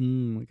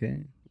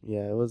 Okay.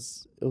 Yeah, it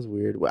was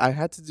weird. I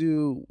had to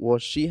do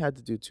she had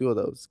to do two of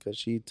those because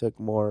she took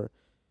more.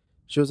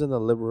 She was in the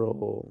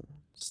liberal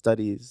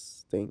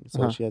studies thing,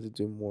 so Uh-huh. she had to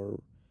do more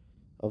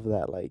of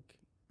that like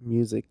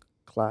music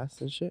class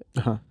and shit.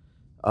 Uh-huh.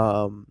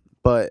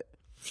 But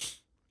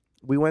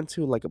we went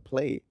to like a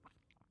play.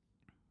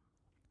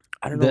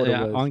 I don't know what it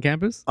was. On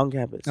campus. On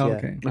campus, Oh, yeah.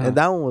 okay. Uh-huh. And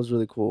that one was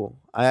really cool.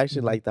 I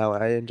actually Mhm. liked that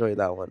one. I enjoyed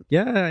that one.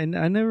 Yeah, and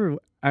I never.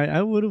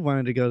 I would have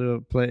wanted to go to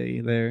a play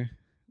there.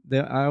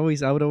 I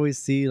would always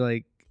see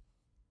like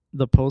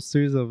the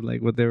posters of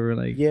like what they were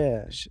like.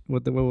 Yeah.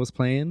 What was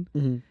playing,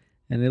 Mm-hmm.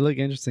 and they look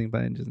interesting,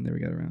 but I just never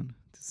got around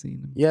to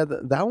seeing them. Yeah,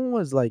 that one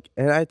was like,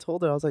 and I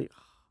told her, I was like,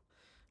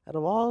 out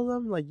of all of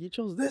them, like you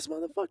chose this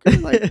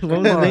motherfucker. Like, What come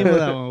was the name on. of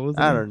that one? What was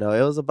the I name? don't know.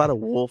 It was about a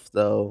wolf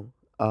though.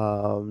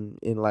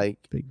 In like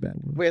Big Bad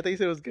Wolf. Wait, I thought you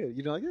said it was good.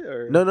 You don't like it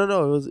or no.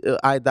 It was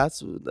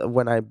that's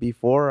when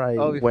before I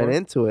Oh, before? went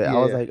into it. Yeah, I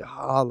was yeah.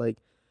 like, like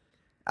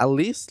at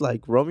least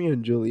like Romeo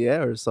and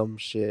Juliet or some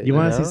shit. You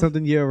want to know? see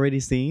something you already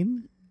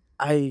seen?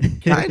 I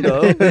kind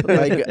of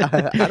like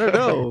I don't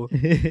know.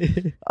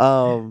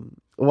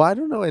 Well, I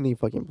don't know any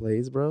fucking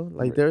plays, bro. Like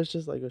Right. there's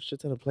just like a shit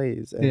ton of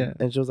plays, and, Yeah.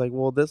 and she was like,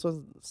 "Well, this was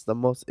the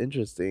most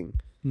interesting."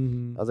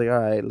 Mhm. I was like, "All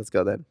right, let's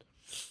go then."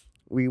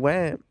 We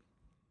went.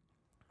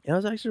 It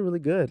was actually really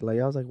good. Like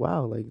I was like,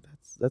 "Wow, like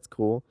that's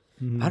cool."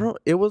 Mhm. I don't.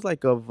 It was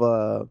like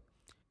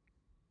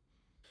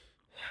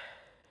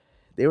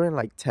they were in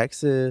like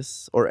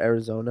Texas or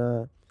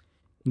Arizona.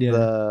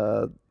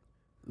 Yeah.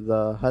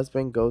 The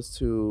husband goes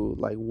to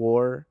like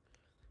war.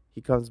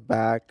 He comes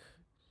back,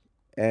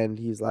 and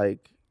he's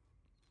like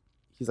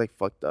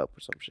fucked up or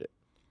some shit,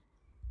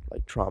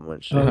 like trauma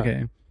and shit. Oh,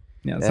 okay.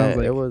 Yeah, it sounds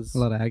like it was a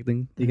lot of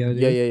acting. You gotta do.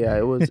 yeah.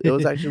 It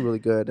was actually really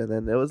good, and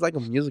then it was like a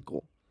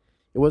musical.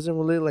 It wasn't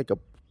really like a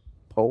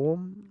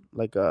poem,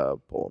 like a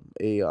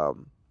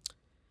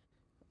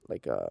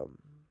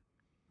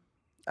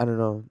I don't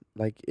know,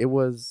 like it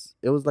was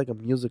like a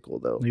musical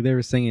though. Like they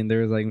were singing.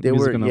 There was like They were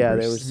musical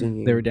numbers. they were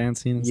singing. They were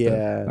dancing and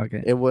Yeah, stuff.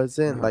 Okay. It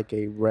wasn't like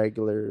a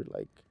regular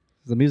like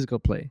It's a musical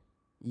play.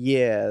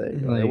 yeah. There you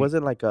go. It Like-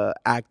 wasn't like a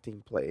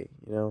acting play,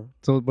 you know.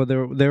 So, but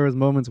there was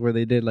moments where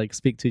they did like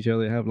speak to each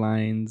other, have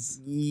lines.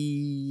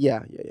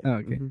 Yeah. Oh,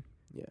 okay. Mhm.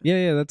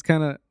 Yeah. That's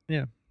kind of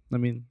yeah. I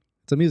mean,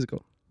 it's a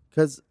musical.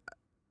 Cause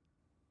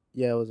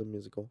yeah, it was a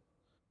musical.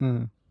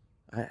 Uh,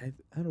 I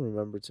don't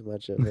remember too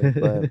much of it,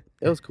 but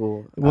it was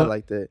cool. I What-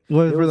 liked it.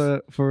 what It for was-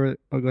 the for?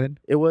 Oh, go ahead.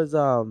 It was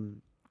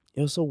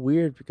so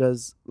weird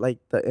because like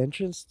the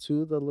entrance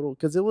to the little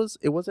because it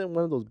wasn't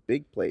one of those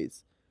big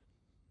plays.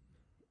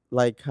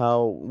 Like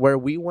how where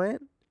we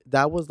went,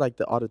 that was like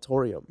the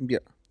auditorium. Yeah.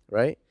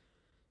 Right?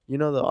 You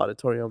know the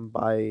auditorium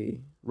by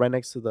right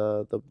next to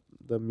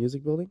the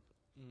music building?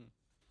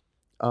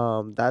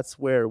 That's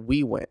where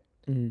we went,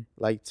 Mhm.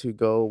 like to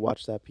go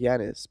watch that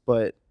pianist.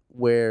 But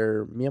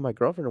where me and my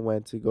girlfriend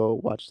went to go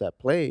watch that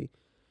play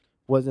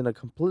was in a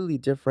completely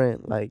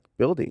different like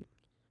building.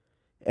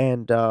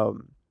 And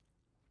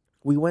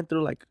we went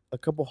through like a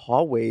couple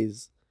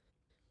hallways,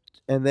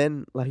 and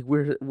then like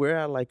we're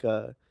at like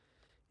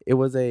it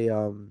was a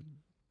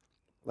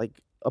like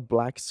a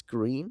black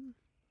screen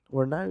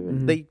or not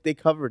even Mhm. they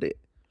covered it.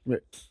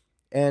 Right.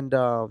 And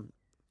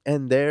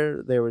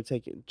there they were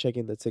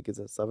checking the tickets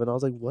and stuff, and I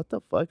was like, what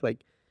the fuck?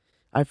 Like,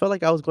 I felt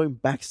like I was going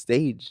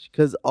backstage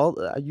because all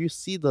you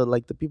see the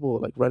like the people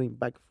like running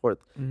back and forth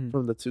Mhm.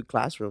 from the two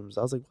classrooms.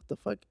 I was like, what the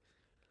fuck?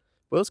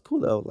 But it was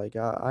cool though. Like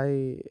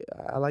I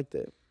liked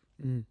it.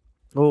 Mhm.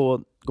 Oh,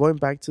 well, going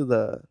back to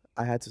the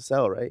I had to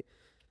sell, right?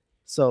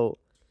 So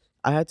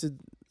I had to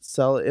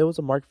sell. It was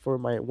a mark for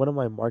my one of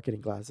my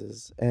marketing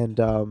classes, and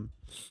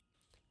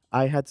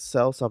I had to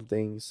sell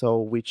something.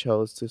 So we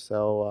chose to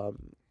sell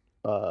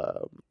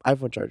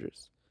iPhone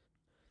chargers.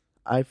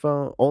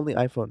 iPhone only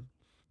iPhone,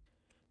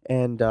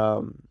 and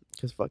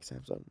because fuck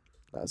Samsung.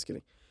 No, I was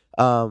kidding.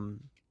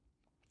 Um,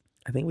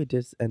 I think we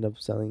did end up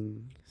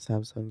selling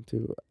Samsung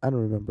too. I don't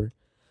remember,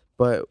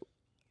 but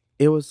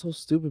it was so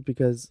stupid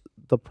because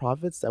the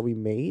profits that we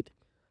made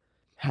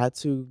had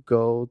to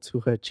go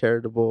to a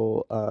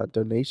charitable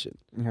donation,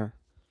 Yeah.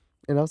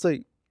 and I was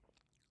like,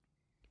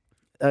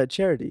 a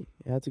charity.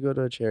 It had to go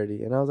to a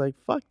charity, and I was like,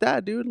 fuck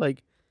that, dude.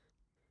 Like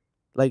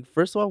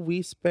first of all,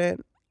 we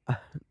spent.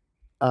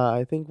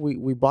 I think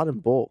we bought in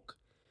bulk,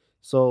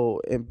 so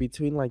in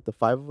between like the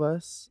five of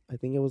us, I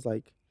think it was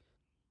like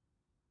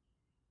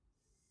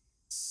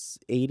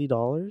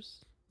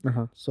 $80. Uh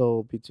huh.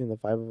 So between the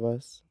five of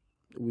us,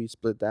 we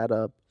split that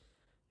up,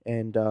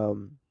 and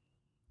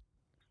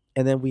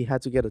and then we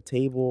had to get a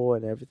table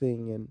and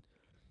everything,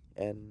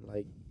 and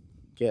like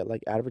get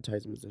like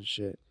advertisements and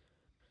shit.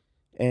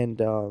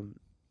 And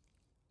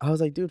I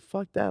was like, dude,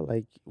 fuck that.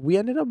 Like we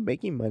ended up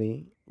making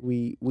money.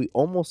 We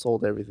almost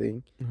sold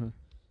everything, Uh-huh.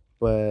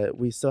 but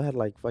we still had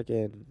like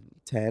fucking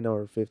 10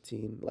 or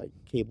 15 like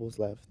cables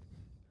left.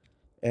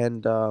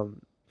 And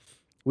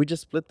we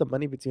just split the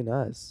money between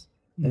us.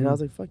 And I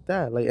was like, fuck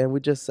that. Like, and we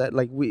just said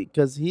like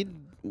cuz he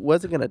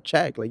wasn't going to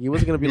check. Like he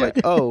wasn't going to be Yeah. like,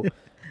 "Oh,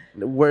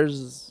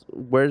 where's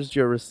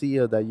your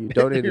receipt that you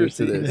donated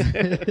to this?"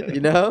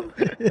 You know?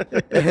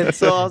 And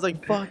so I was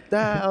like, "Fuck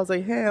that!" I was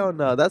like, "Hell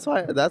no!" That's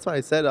why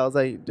I said it. I was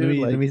like, Let "Dude, me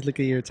like, look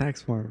at your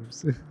tax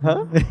forms.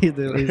 huh? He's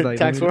like,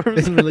 Tax let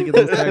forms? me look at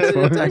those tax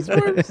forms. Tax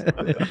forms?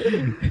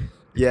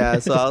 Yeah."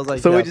 So I was like,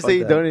 So "Yeah, what'd you fuck say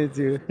you that." donated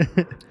to?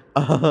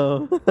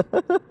 Um,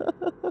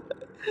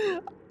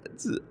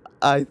 it's-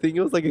 I think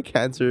it was like a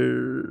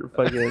cancer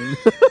fucking.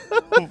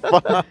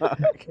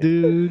 Fuck.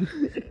 Dude,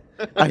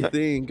 I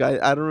think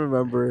I don't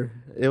remember.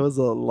 It was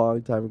a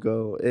long time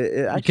ago. It you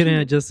couldn't actually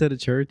have just said a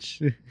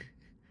church.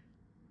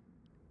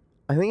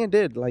 I think I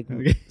did like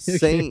Okay,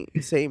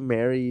 Saint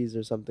Mary's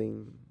or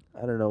something.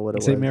 I don't know what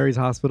it St. was. Mary's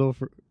Hospital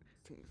for.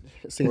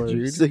 St. Or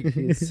Jude.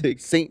 sick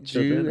St.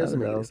 children. Jude I doesn't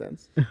don't make any know.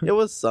 sense. It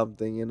was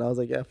something, and I was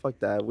like, yeah, fuck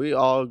that. We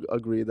all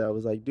agreed that I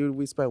was like, dude,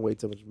 we spent way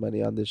too much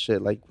money on this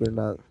shit. Like, we're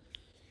not,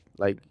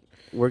 like,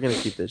 we're gonna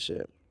keep this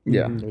shit.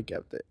 Yeah. Mhm. We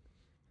kept it.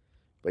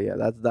 But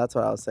yeah, that's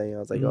what I was saying. I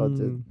was like, oh,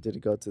 Mm. did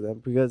it go to them?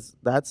 Because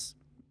that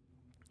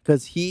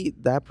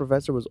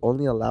professor was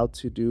only allowed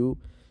to do,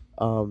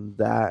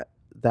 that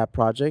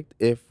project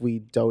if we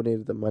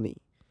donated the money,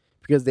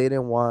 because they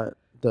didn't want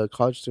the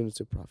college students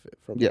to profit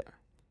from Yeah. it.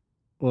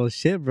 Well,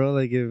 shit, bro.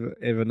 Like, if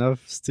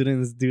enough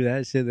students do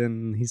that shit,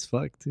 then he's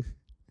fucked.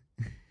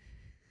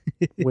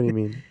 What do you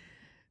mean?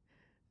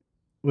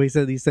 Well, he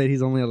said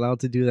he's only allowed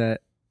to do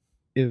that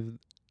if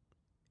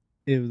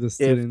the If the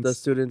students.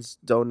 students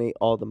donate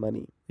all the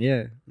money.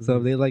 Yeah. So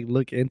if Mhm. they like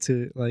look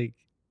into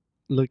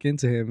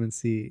him and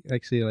see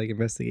actually like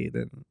investigate,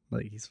 then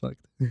like he's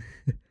fucked.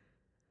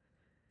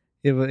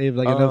 If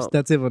like enough, Um,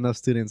 that's if enough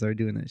students are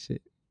doing that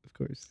shit, of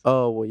course.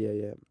 Oh well, yeah,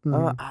 yeah.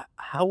 Mhm.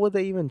 How would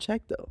they even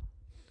check though?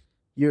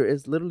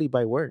 It's literally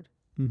by word.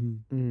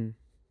 Mm-hmm. Mm.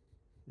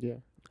 Yeah.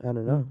 I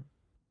don't know.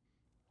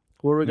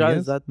 Well, I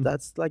regardless, guess.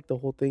 that's like the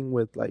whole thing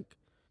with like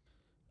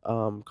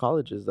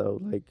colleges though.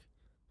 Like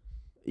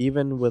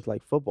even with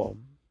like football,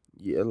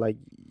 yeah, like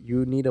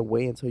you need to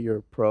wait until you're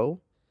a pro.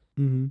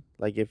 Mm-hmm.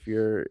 Like if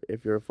you're a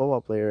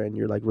football player and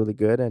you're like really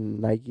good, and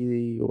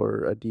Nike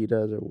or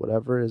Adidas or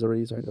whatever is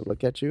already starting to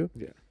look at you,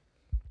 Yeah.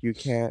 you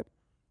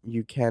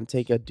can't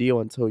take a deal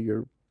until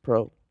you're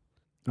pro.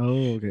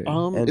 Oh, okay.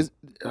 And Is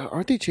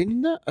aren't they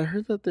changing that? I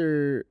heard that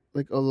they're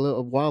like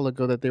a while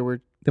ago that they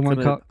were They want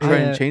gonna to try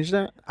and change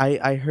that.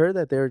 I heard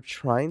that they're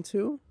trying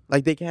to,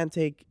 like, they can't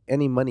take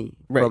any money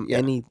Right, from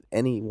yeah.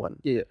 anyone.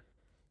 Yeah.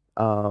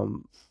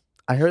 Um,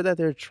 I heard that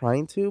they're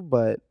trying to,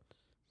 but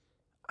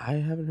I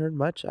haven't heard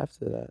much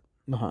after that.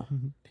 Uh-huh.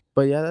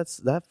 But yeah,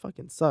 that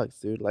fucking sucks,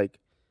 dude. Like,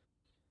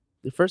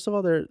 first of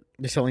all, they're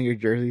They're selling your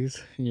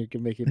jerseys and you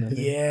can make it nothing.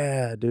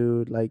 yeah,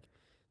 dude. Like,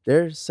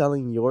 they're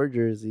selling your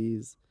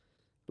jerseys.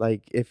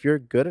 Like, if you're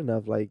good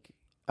enough, like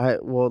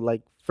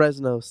like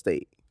Fresno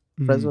State.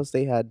 Mhm. Fresno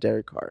State had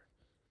Derek Carr,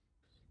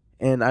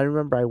 and I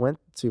remember I went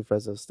to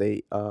Fresno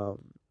State to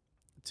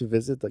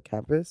visit the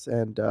campus,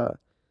 and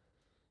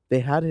they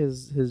had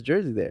his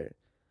jersey there.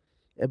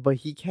 But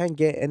he can't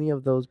get any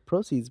of those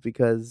proceeds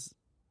because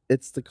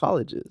it's the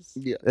colleges.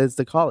 Yeah. It's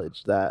the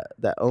college that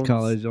owns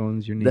College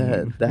owns your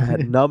name.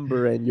 that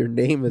number and your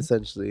name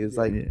essentially. It's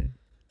like yeah.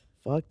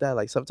 fuck that.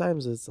 Like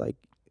sometimes it's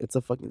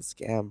a fucking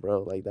scam,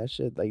 bro. Like that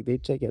shit, like they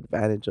take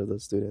advantage of the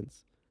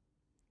students.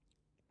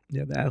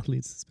 Yeah, the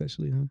athletes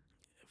especially, huh?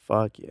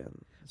 Fuck yeah.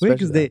 Wait, Especially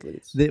because the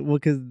athletes.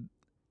 because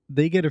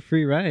they get a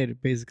free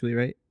ride basically,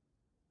 right?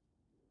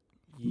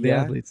 The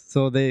Yeah, athletes.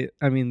 So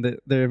I mean,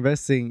 they're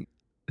investing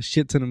a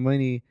shit ton of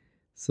money,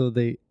 so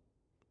they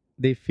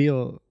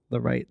feel the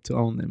right to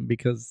own them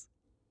because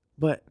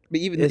but But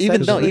even no,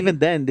 essentially, even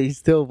then they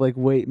still like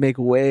make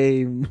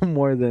way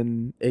more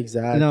than no, I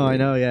exactly.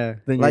 know, yeah.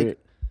 Like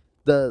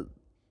the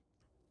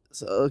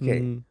so okay,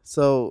 Mhm.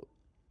 so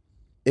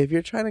if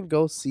you're trying to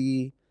go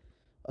see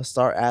a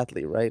star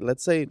athlete, right?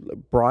 Let's say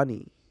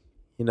Bronny,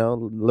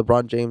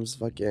 LeBron James,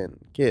 fucking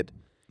kid.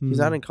 He's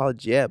not Mhm. in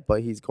college yet,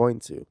 but he's going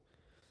to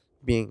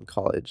be in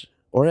college,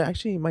 or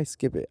actually he might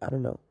skip it. I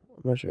don't know.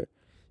 I'm not sure,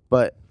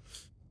 but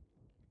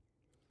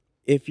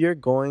if you're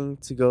going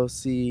to go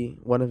see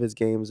one of his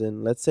games,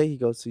 and let's say he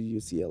goes to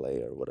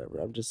UCLA or whatever,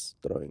 I'm just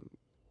throwing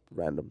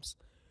randoms.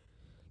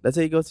 Let's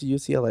say he goes to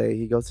UCLA.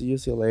 He goes to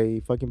UCLA. He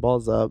fucking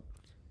balls up.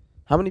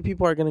 How many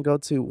people are gonna go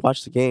to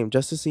watch the game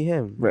just to see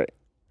him? right.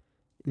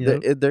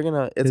 Yep. They're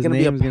gonna. It's His gonna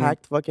be a name's gonna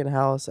packed fucking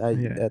house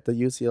yeah. at the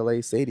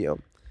UCLA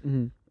stadium.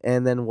 Mm-hmm.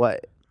 And then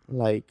what?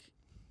 Like,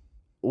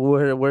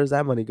 where's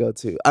that money go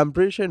to? I'm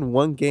pretty sure in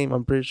one game,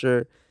 I'm pretty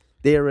sure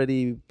they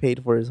already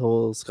paid for his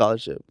whole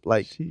scholarship.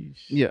 Like, Sheesh.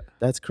 Yeah.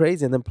 that's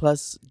crazy. And then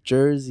plus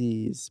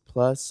jerseys,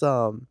 plus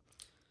um,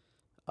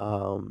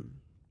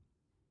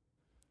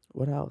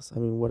 what else? I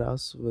mean, what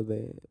else would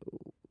they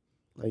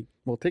like?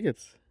 Well,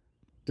 tickets,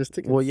 just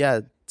tickets. Well,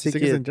 yeah, Just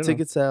tickets in general.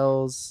 ticket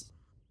sales,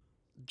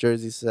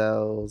 jersey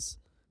sales,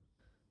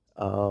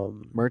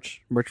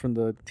 merch from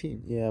the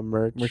team, yeah,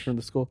 merch from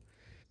the school.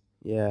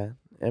 yeah,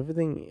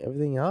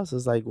 everything else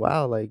is like,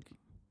 wow, like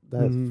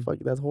Mhm.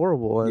 that's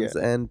horrible. Yeah.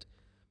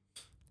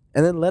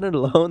 And then let it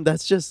alone,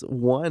 that's just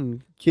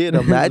one kid. This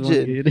one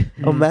Imagine kid.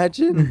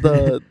 imagine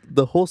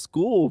the whole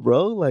school,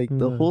 bro. Like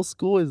the Uh. whole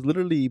school is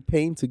literally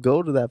paying to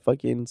go to that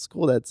fucking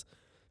school. That's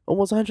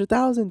almost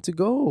 100,000 to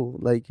go.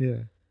 Like,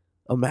 Yeah.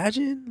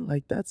 imagine,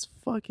 like, that's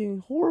fucking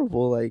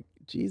horrible. Like,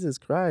 Jesus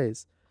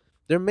Christ,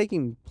 they're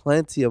making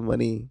plenty of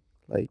money.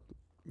 Like,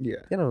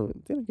 Yeah. they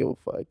don't give a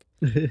fuck.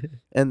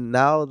 And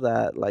now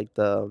that like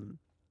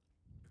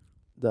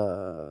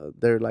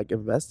they're like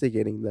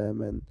investigating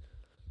them and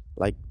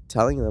like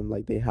telling them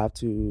like they have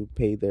to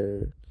pay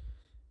their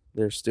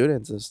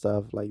students and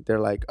stuff, like they're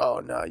like, oh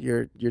no,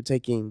 you're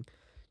taking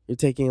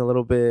a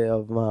little bit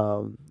of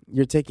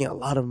you're taking a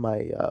lot of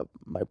my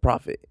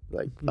profit.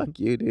 Like, fuck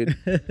you, dude.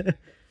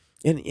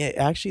 And yeah,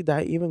 actually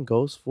that even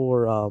goes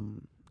for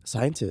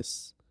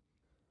scientists,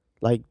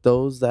 like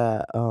those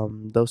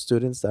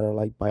students that are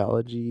like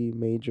biology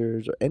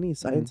majors or any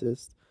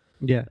scientist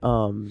Yeah.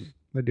 um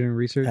They're doing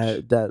research.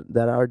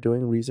 that are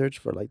doing research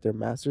for like their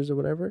masters or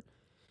whatever.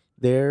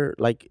 They're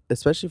like,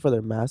 especially for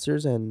their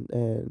masters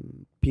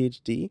and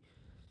PhD,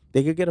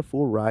 they could get a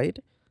full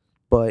ride.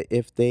 But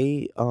if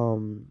they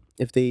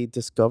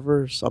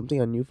discover something,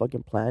 a new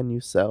fucking plant, new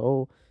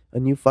cell, a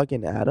new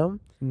fucking atom,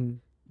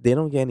 they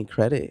don't get any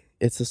credit.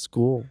 It's a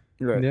school.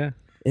 Right. Yeah.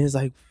 And it's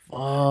like,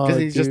 Because fuck,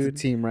 he's just a dude.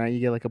 team, right? You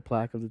get like a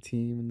plaque of the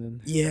team, and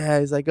then Yeah,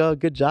 it's like, oh,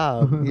 good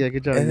job. yeah,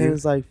 good job, And then you.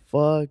 it's like,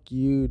 fuck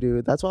you,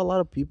 dude. That's why a lot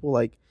of people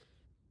like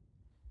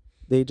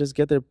they just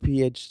get their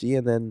PhD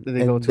and then Then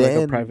they go to, like,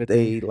 a private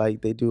they thing.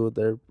 like they do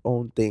their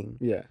own thing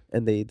Yeah.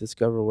 and they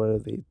discover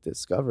what they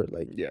discovered.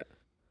 Like, Yeah.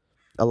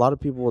 a lot of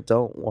people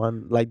don't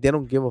want, like, they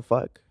don't give a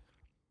fuck.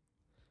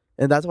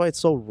 And that's why it's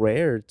so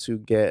rare to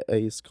get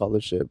a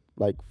scholarship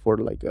like for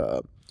like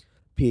a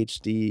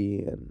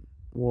PhD and,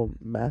 well,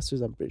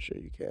 masters I'm pretty sure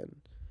you can.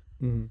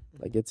 Mhm.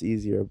 Like, it's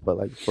easier, but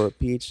like for a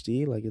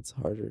PhD, like, it's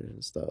harder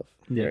and stuff.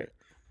 Yeah. Right.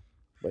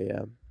 But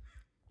yeah,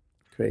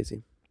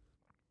 crazy.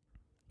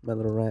 My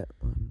little rant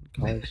on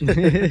college.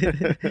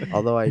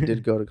 Although I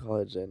did go to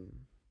college and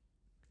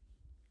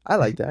I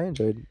liked it. I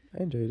enjoyed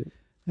it.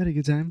 Had a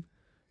good time.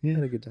 I Yeah.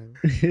 had a good time.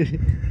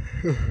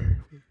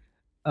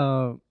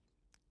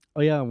 Oh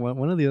yeah,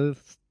 one of the other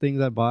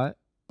things I bought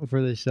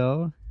for the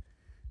show,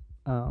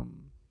 I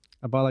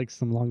bought like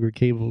some longer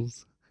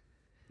cables.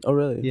 Oh,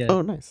 really? Yeah.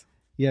 Oh, nice.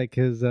 Yeah,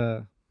 cause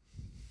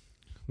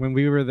when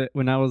we were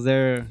when I was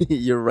there.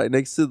 You're right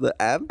next to the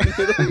amp.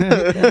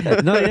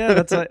 No, yeah,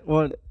 that's like,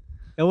 well,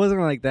 it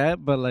wasn't like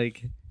that, but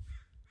like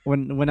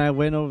when I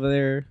went over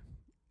there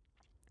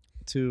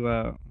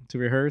to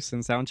rehearse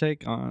and sound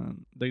check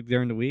on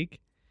during the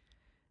week,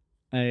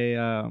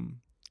 I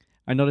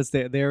noticed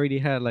that they already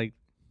had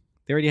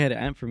an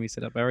amp for me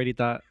set up. I already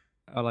thought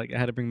I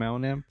had to bring my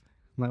own amp.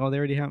 I'm like, oh, they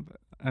already have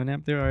an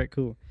amp there. All right,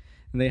 cool.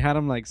 And they had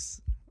them like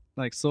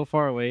so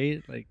far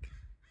away, like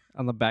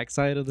on the back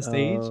side of the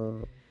stage.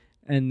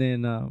 And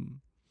then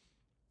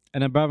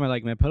and I brought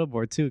my pedal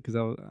board too because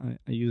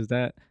I used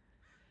that,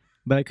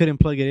 but I couldn't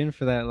plug it in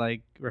for that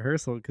like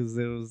rehearsal because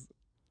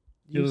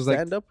You was like-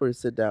 stand up or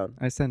sit down?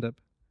 I stand up.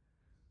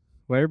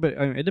 Well, everybody,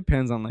 I mean, it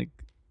depends on like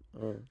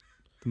Oh.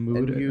 the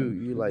mood.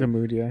 And you like The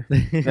mood, yeah.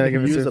 you Like,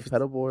 if it's use a if-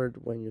 pedal board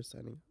when you're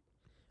standing.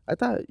 I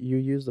thought you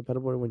used the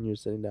pedal board when you're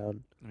sitting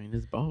down. I mean,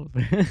 it's both.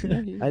 I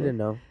didn't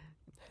know.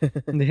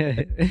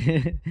 Yeah.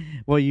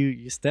 Well,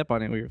 you step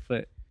on it with your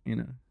foot, you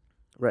know.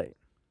 Right.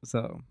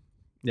 So,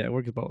 Yeah, it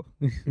works both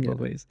Yeah. both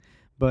ways.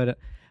 But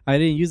I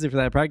didn't use it for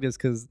that practice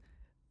because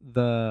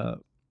the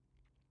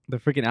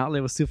freaking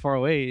outlet was too far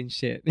away and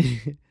shit.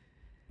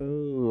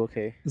 Oh,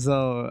 okay.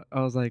 So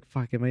I was like,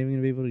 "Fuck, am I even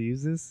gonna be able to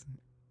use this?"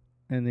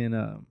 And then,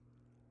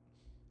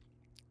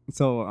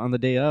 so on the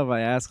day of, I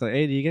asked like,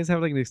 "Hey, do you guys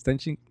have like an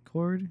extension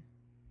cord?"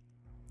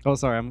 Oh,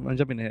 sorry, I'm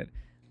jumping ahead.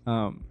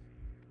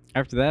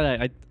 After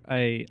that,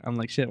 I'm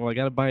like, shit. Well, I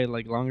gotta buy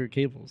like longer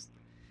cables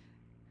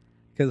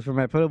because for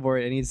my pedal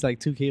board, it needs like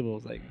 2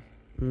 cables. Like,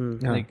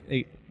 Yeah.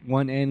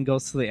 one end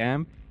goes to the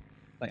amp,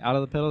 like out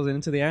of the pedals and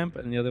into the amp,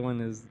 and the other one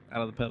is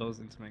out of the pedals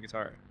into my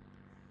guitar.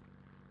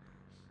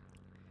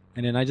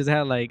 And then I just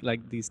had like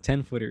these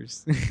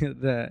 10-footers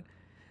that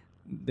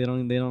they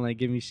don't like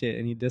give me shit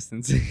any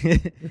distance.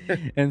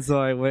 And so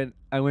I went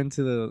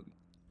to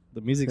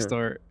the music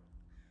store.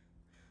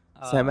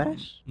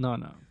 Samash? No,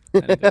 I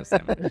didn't go to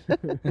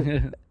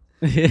Samash.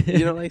 You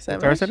don't like Guitar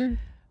Samash? Center?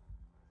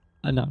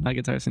 No, not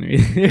Guitar Center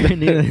either.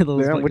 Neither of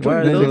those, Yeah, fucking- which one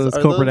are neither of those? those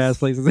Are corporate those- ass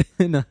places.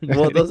 No, I'm just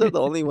Well, kidding. those are the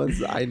only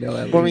ones I know.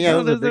 At Well, I mean, least. yeah,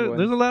 No, those are big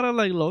there's a ones. lot of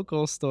like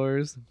local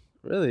stores,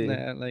 Really?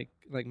 like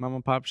mom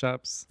and pop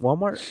shops.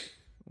 Walmart?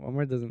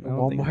 Walmart doesn't. I don't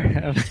Walmart. think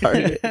they have.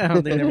 Target. I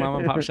don't think they're mom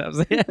and pop shops.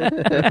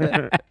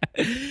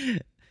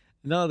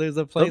 No, there's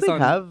a Don't place they on.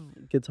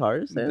 have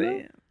guitars there? though?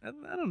 They,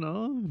 I don't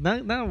know.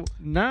 Not Target.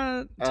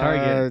 Not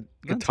Target.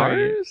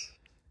 Guitars?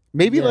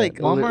 Maybe Yeah, like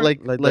Walmart?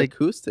 Like the like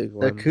acoustic the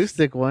ones.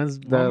 acoustic ones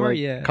that Walmart, like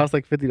yeah. cost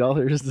like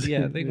 $50.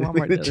 Yeah, I think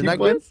Walmart The does. cheap They're not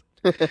ones?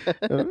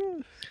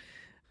 good?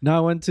 No, I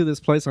went to this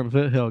place on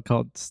Foothill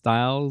called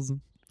Styles.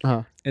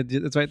 Uh-huh.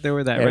 It's right there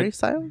where that Harry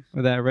Styles?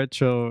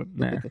 retro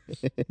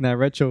that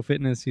retro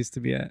fitness used to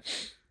be at,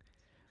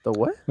 The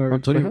what? or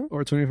On Foothill?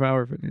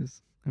 24-hour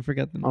fitness. I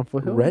forgot the name. On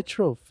Foothill?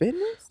 Retro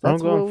Fitness? I don't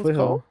That's go what it on was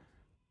Foothill. called?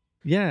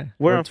 Yeah,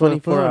 Where Or on Foothill?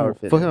 24-hour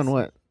Foothill fitness. on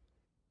what?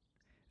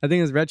 I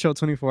think it's retro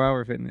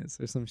 24-hour fitness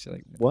or some shit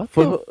like that. What?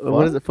 Foothill,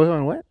 what is it? Foothill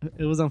on what?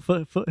 It was on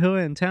Foothill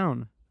in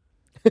town.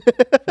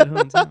 Foothill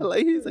in town.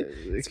 Like he's like,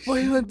 it's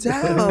Foothill in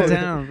Foothill in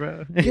town. town,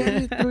 bro. Get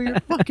it through your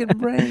fucking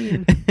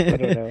brain. I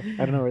don't know.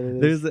 I don't know where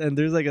that is.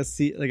 There's like a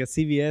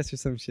CVS or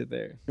some shit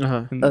there.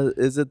 Uh-huh. And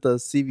Is it the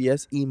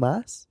CVS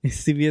EMAS?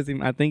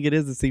 CVS, I think it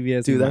is the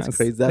CVS. Dude, that's Mass.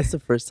 crazy. That's the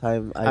first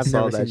time I I've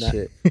saw never that seen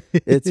shit.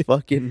 It's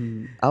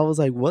fucking. I was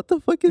like, what the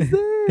fuck is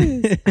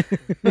this?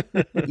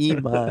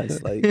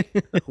 EMAS. Like,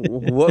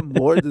 what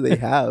more do they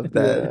have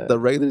that Yeah. the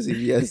regular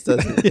CVS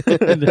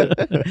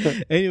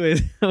doesn't?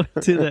 Anyways, I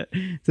went to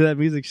that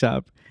music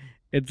shop.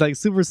 It's like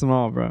super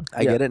small, bro.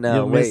 I get it now.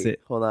 You'll miss Wait,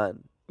 it. hold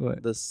on.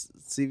 What? The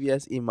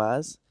CVS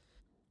EMAS.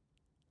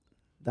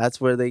 That's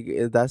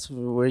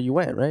where you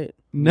went, right?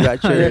 No. You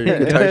got your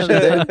guitar shit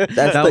there? That's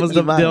that the was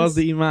that EMAS. was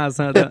the EMAS,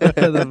 huh?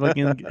 The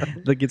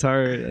fucking the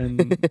guitar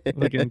and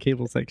fucking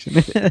cable section.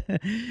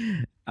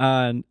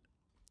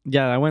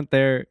 Yeah, I went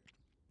there,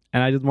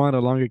 and I just wanted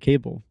a longer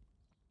cable.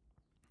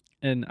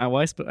 And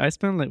we spent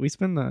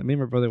me and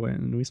my brother went,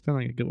 and we spent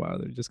like a good while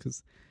there, just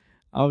because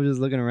I was just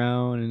looking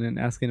around and then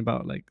asking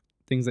about like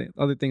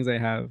other things I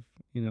have,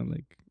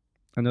 like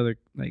another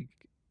like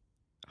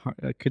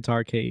a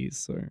guitar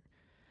case or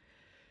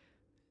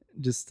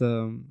just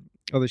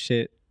other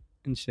shit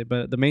and shit.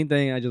 But the main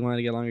thing, I just wanted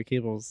to get longer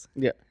cables.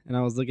 Yeah. And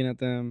I was looking at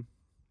them,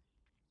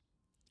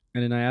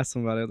 and then I asked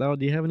him about it. Oh,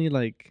 do you have any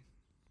like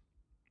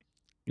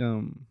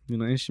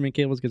instrument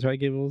cables, guitar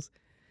cables?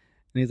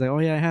 And he's like, oh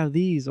yeah, I have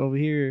these over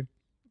here,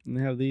 and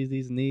I have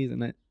these and these,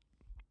 and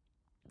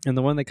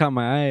the one that caught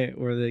my eye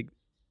were like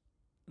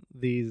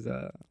these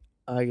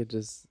I could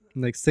just.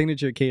 like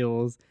signature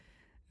cables,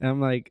 and I'm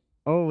like,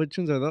 oh, which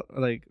ones are those?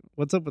 Like,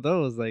 what's up with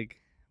those?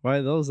 Like, why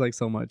are those like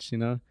so much?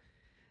 And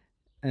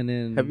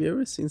then Have you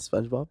ever seen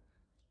SpongeBob?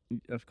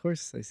 Of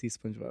course, I see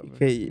SpongeBob.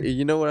 Okay,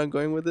 you know where I'm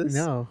going with this?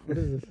 No. What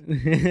is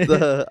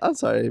this? I'm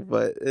sorry,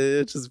 but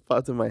it just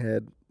popped in my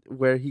head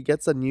where he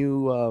gets a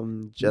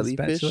new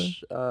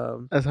jellyfish,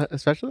 A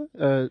spatula?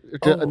 Oh.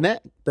 A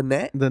net? the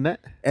net, The net?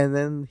 and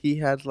then he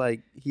has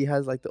like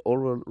the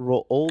old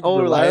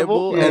Oh,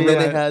 reliable? and then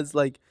Yeah. it has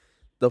like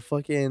the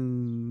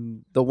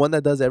one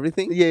that does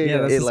everything. Yeah, Yeah,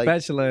 that's It the like-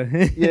 spatula.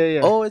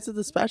 yeah. Oh, is it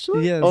the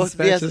spatula? Yeah, Oh, it's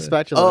a yeah, it's a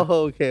spatula. spatula.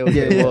 Oh, okay.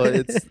 Yeah. Well,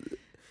 it's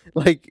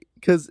like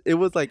because it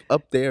was like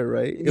up there,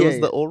 right? It Yeah, was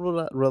yeah. the old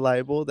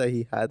reliable that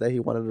he had that he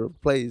wanted to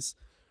replace,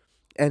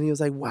 and he was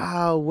like,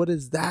 "Wow, what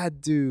does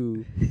that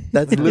do?"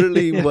 That's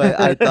literally what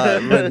I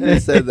thought when he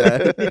said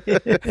that.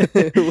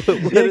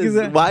 Yeah,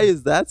 'cause Why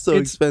is that so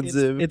It's-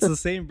 expensive? It's the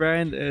same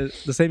brand,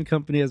 the same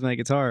company as my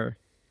guitar.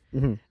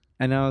 Mhm.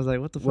 And I was like,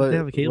 what the fuck? They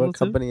have a cable what too?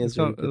 company is It's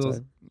your called- it was-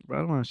 guitar? Bro,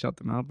 I don't want to shout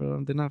them out,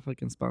 bro. They're not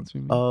fucking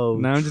sponsoring me. Oh,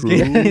 no, I'm just true.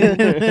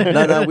 kidding.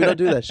 No, we don't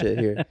do that shit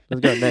here.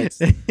 Let's go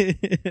next.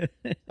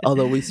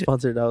 Although we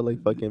sponsored out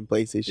like fucking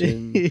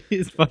PlayStation,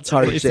 Sponsored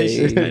Target,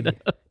 PlayStation, I know.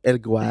 El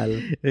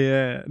Gual.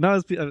 Yeah, no,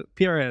 it's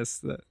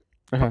PRS.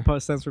 Uh-huh.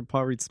 Stands for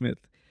Paul Reed Smith.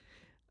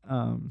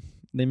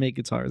 They make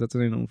guitars. That's what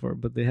they're known for.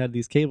 But they had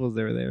these cables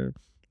that were there.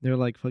 They were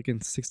like fucking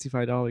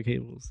 $65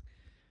 cables.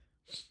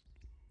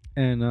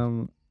 And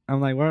I'm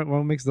like, what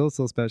makes those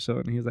so special?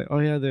 And he was like, oh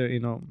yeah, they're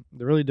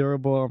really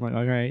durable. I'm like,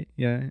 all right,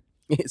 yeah.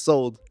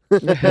 Sold. No,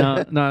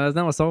 that's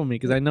not what sold me,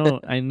 because I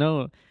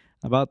know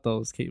about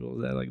those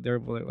cables that like they're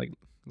like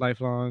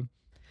lifelong.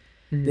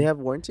 They have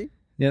warranty.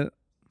 Yeah,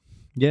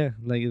 yeah,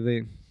 like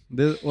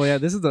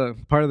this is the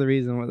part of the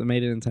reason what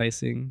made it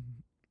enticing,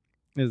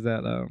 is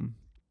that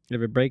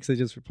if it breaks, they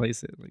just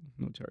replace it, like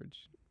no charge.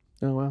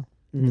 Oh wow.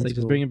 It's like That's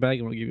just bring it back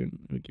and we'll give you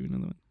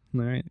another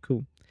one. All right,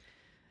 cool.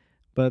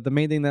 But the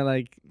main thing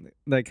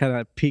that kind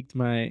of piqued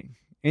my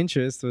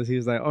interest was, he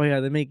was like, "Oh yeah,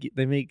 they make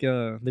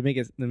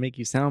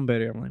you sound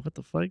better." I'm like, "What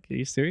the fuck? Are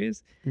you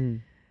serious?"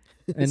 Mm.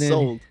 And then,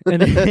 Sold.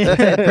 and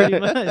then, pretty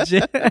much.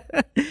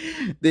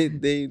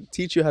 They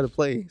teach you how to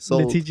play. They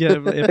Sold. teach you how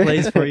to it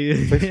plays for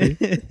you.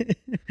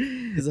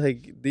 It's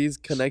like these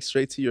connect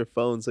straight to your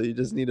phone, so you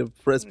just need to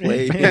press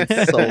play.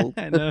 And sold.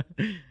 I know.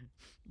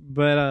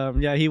 But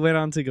yeah, he went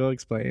on to go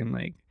explain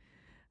like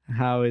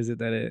how is it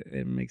that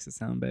it makes it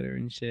sound better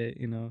and shit,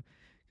 you know,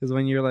 because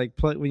when you're like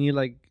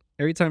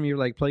every time you're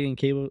like plugging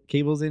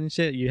cables in and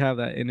shit, you have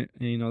that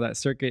that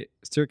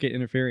circuit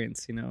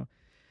interference, you know,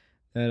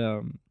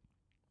 that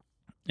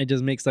it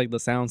just makes like the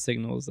sound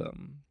signals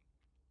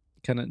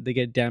kind of, they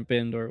get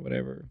dampened or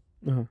whatever.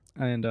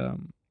 And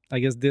I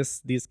guess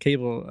these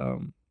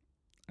cable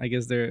I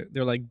guess they're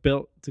like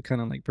built to kind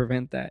of like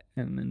prevent that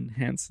and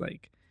enhance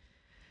like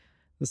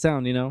the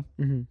sound, you know.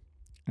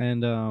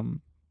 And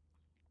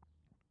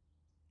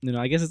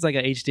I guess it's like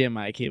a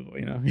HDMI cable,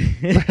 you know.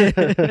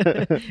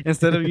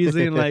 Instead of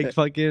using like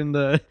fucking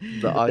the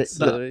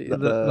auxiliary,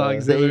 the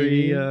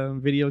auxiliary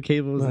video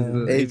cables, is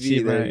the AV.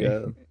 HDMI. There you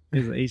go.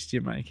 Is the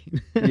HDMI cable.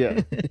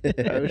 Yeah.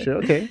 Oh, sure.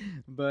 Okay.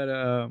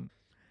 But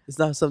it's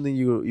not something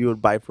you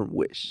would buy from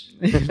Wish.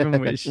 from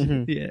Wish.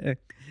 Yeah.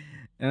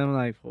 And I'm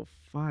like, well,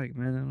 fuck,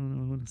 man, I don't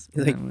know what to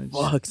spend Like, that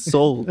much. fuck,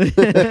 sold.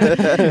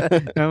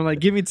 And I'm like,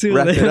 give me two.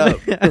 Wrap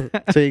it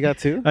up. So you got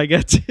two? I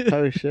got two.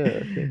 Oh shit.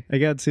 Okay. I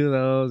got two of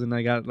those, and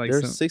I got like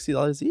They're some.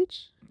 $60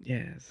 each.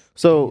 Yes.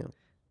 So Damn.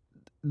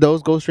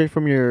 those go straight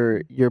from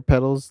your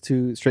pedals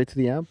straight to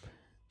the amp?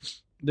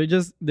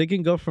 They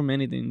can go from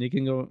anything. They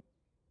can go.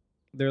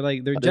 They're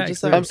jacks.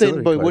 just They're, like I'm saying,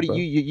 auxiliary but cord, what do bro.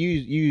 you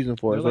use them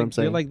for? they're Is what like, I'm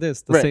saying. they're like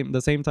this, Right.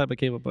 the same type of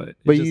cable, but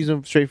But it's you just- use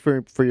them straight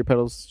for your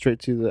pedals straight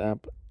to the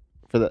amp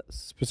for that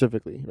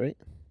specifically, right?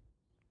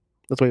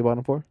 That's what you bought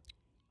them for.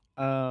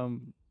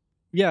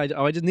 Yeah.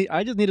 I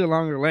just need a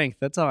longer length.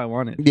 That's all I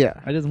wanted. Yeah.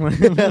 I just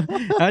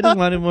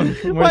wanted more.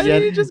 Why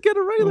didn't you just get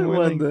a regular more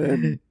one length.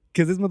 then?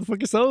 Because this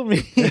motherfucker sold me.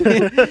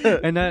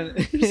 And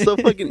that You're so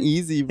fucking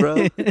easy,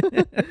 bro.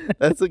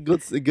 That's a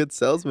good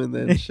salesman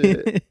then.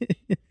 Shit.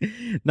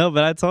 No,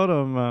 but I told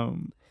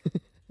him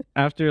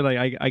after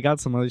like I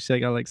got some other shit. I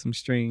got like some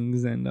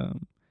strings and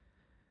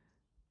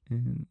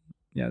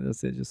yeah,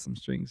 that's it, just some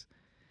strings.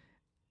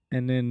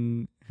 And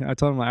then I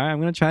told him like, all right, I'm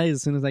gonna try it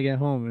as soon as I get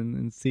home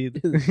and see.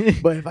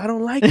 But if I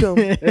don't like them,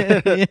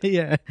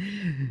 yeah.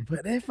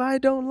 but if I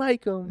don't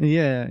like them,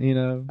 Yeah, you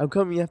know. I'm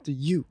coming after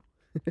you.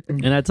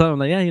 And I told him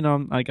like, yeah, you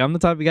know, I'm the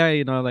type of guy,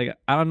 you know, like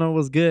I don't know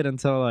what's good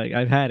until like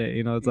I've had it,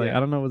 you know. It's like Yeah. I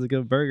don't know what's a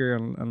good burger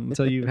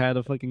until you've had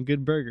a fucking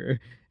good burger.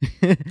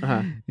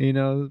 You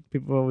know,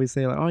 people always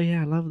say like, oh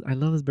yeah, I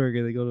love this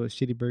burger. They go to a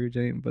shitty burger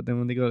joint, but then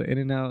when they go to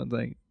In-N-Out,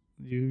 like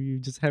you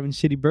just having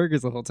shitty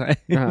burgers the whole time.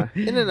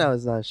 In-N-Out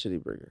is not a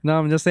shitty burger. No,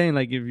 I'm just saying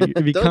like if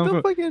you Don't come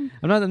from, fucking.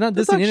 I'm not don't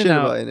dissing talk shit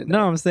about In-N-Out. In-N-Out.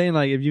 No, I'm saying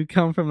like if you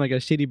come from like a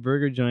shitty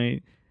burger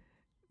joint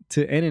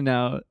to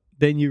In-N-Out,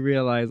 then you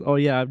realize, oh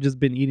yeah, I've just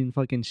been eating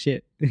fucking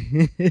shit.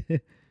 Yeah.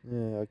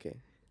 Okay.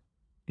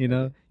 You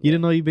know, Okay, you yeah.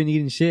 didn't know you've been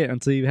eating shit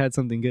until you had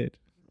something good.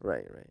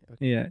 Right.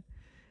 Okay. Yeah.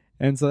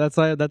 And so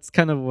that's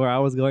kind of where I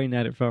was going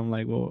at it from.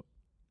 Like, well,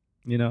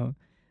 you know,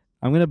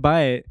 I'm gonna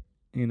buy it,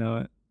 you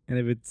know, and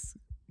if it's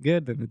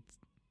good, then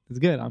it's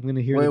good. I'm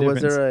gonna hear Wait, the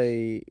was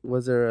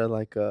difference. there a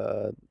like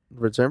a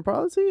return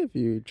policy if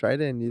you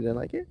tried it and you didn't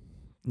like it?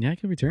 Yeah, I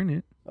can return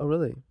it. Oh,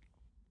 really?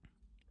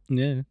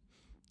 Yeah.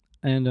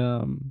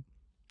 And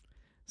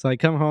so I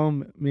come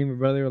home, me and my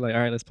brother were like, all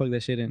right, let's plug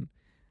that shit in.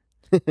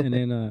 And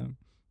then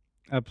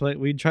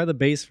we try the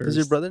bass first. Does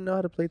your brother know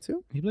how to play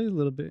too? He plays a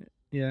little bit,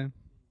 yeah.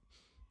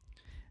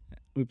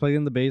 We plugged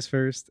in the bass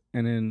first,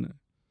 and then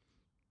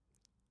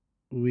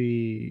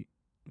we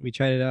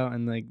tried it out,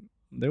 and like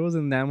there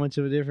wasn't that much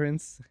of a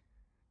difference.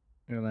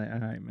 We were like, all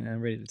right, man,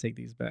 I'm ready to take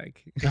these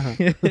back. But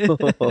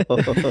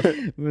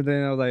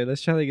then I was like,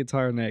 let's try the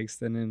guitar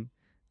next, and then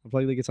I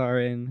plugged the guitar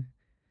in,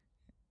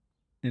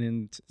 and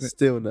then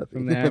Still nothing.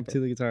 from the amp to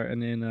the guitar,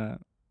 and then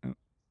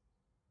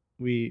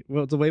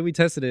the way we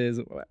tested it is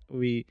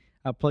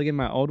I plug in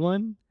my old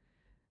one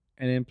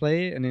and then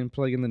play it, and then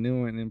plug in the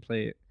new one and then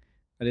play it.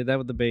 I did that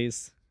with the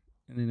bass,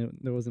 and then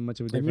there wasn't much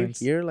of a Can you difference.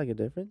 hear like a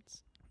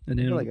difference? And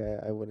I then feel like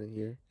I wouldn't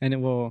hear. and it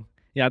will.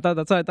 Yeah,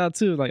 that's what I thought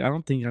too. Like I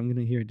don't think I'm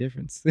gonna hear a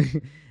difference.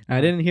 I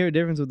didn't hear a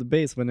difference with the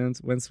bass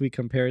once we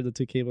compared the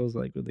two cables,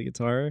 like with the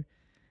guitar.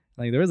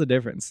 Like there was a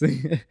difference.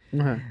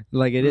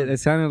 Like it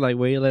sounded like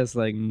way less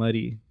like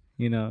muddy,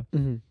 you know.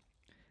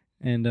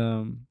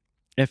 And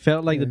it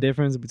felt like the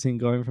difference between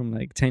going from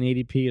like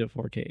 1080p to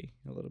 4K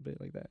a little bit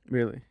like that.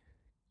 Really?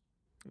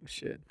 Oh,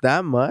 shit.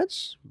 That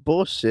much?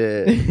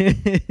 Bullshit.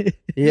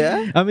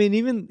 Yeah? I mean,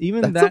 even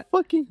That's a that,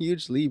 fucking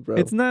huge leap, bro.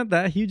 it's not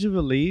that huge of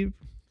a leap.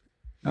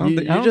 You I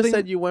don't just think.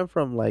 said you went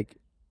from like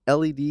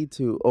LED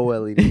to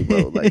OLED,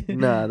 bro. Like,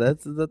 nah,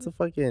 that's a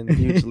fucking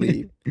huge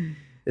leap.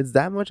 It's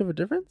that much of a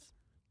difference?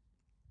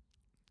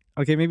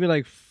 Okay, maybe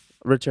like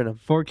Return them.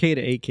 4K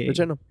to 8K.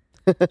 Return them.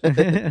 I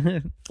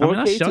mean,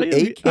 I'll 4K show to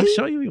you. 8K? I'll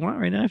show you what you want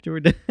right now after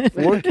we're done.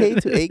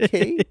 4K to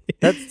 8K?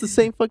 That's the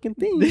same fucking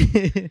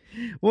thing.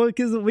 Well,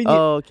 because when you,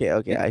 Oh, okay,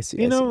 I see.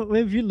 you I see. know,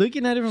 if you're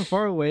looking at it from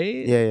far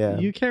away, Yeah.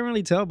 you can't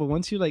really tell. But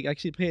once you like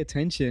actually pay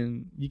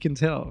attention, you can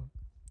tell.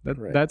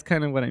 Right. That's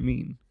kind of what I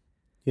mean.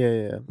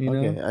 Yeah. You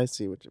Okay, know? I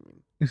see what you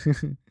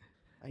mean.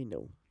 I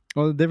know.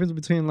 Well, the difference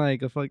between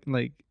like a fucking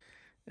like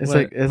It's what,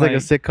 like it's like a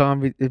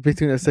sitcom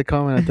between a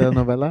sitcom and a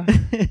telenovela,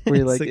 where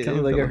you like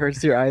sitcom it and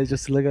hurts your eyes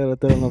just to look at a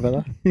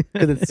telenovela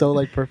because it's so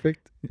like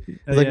perfect.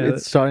 It's like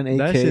it's shot in 8K.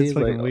 That shit's it's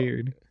fucking like,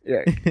 weird.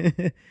 Yeah.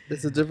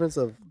 It's the difference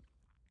of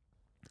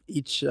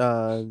each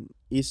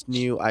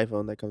new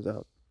iPhone that comes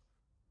out.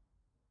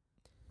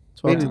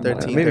 12 to Maybe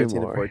 13, maybe 13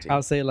 to more. 14.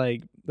 I'll say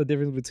like the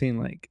difference between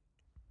like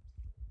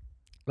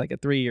a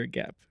 3-year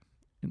gap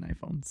in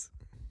iPhones.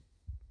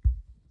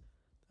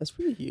 That's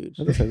pretty huge.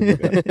 That's a sizable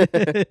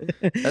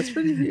gap. That's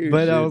pretty huge.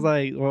 But I dude. was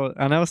like, well,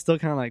 and I was still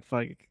kind of like,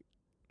 fuck,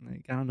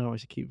 like I don't know if I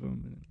should keep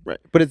them. Right,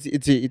 but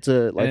it's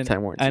a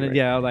lifetime warranty. And right?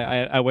 yeah, I was like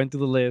I went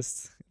through the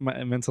list,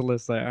 my mental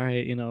list, like, all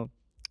right,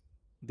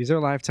 these are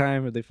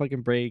lifetime. If they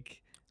fucking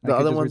break, I the could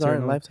other just ones return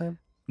aren't them. lifetime?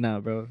 No,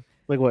 bro.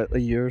 Like what,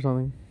 a year or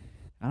something?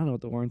 I don't know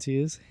what the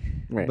warranty is,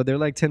 Right. but they're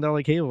like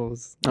 $10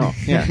 cables. Oh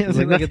yeah, It's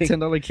like like a nothing.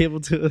 $10 cable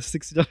to a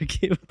 $60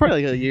 cable.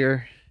 Probably like a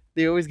year.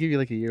 They always give you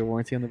like a year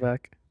warranty on the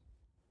back.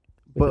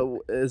 But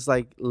it's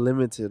like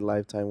limited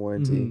lifetime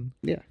warranty. Mhm.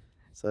 Yeah.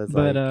 So it's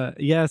But like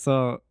yeah,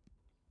 so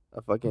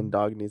a fucking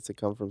dog needs to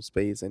come from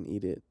space and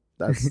eat it.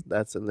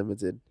 That's a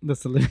limited.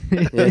 that's the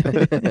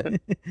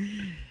limit.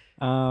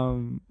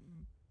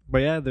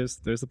 But yeah,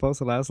 they're supposed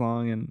to last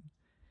long, and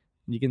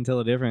you can tell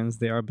the difference.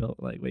 They are built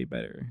like way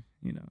better,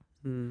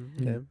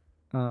 Okay.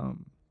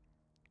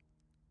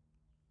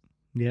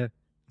 Yeah.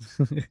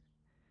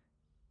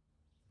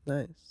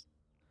 Nice.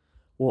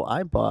 Well,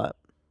 I bought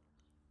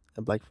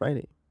a Black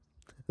Friday.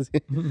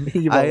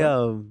 You bought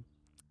what?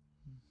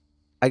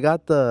 I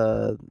got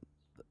the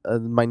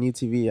my new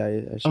TV.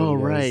 I showed Oh, you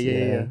guys. right,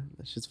 yeah.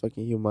 That shit's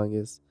fucking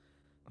humongous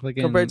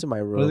Fucking, compared to my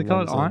room. what is it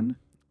called? I'm saying. On?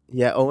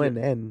 Yeah,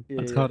 ONN.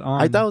 Yeah, It's yeah. called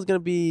On. I thought it was gonna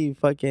be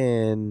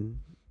fucking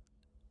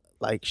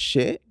like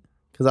shit,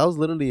 cause I was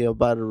literally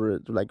about to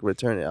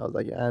return it. I was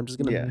like, I'm just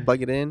gonna Yeah.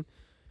 plug it in.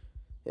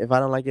 If I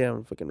don't like it,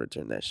 I'm fucking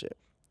return that shit.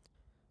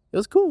 It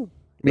was cool.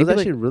 It Maybe was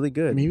actually like, really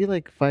good. maybe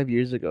like 5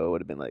 years ago it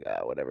would have been like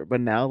whatever. But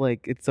now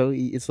like it's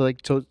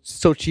like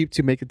so cheap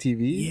to make a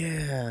TV.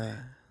 Yeah.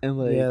 And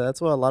like Yeah,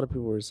 that's what a lot of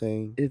people were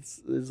saying. it's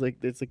like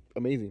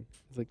amazing.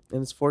 It's like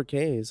And it's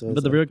 4K, so but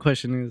it's the like, real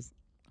question is,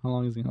 how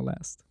long is it gonna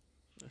last?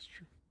 that's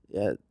true.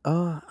 yeah.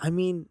 I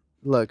mean,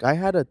 look, I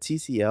had a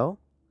TCL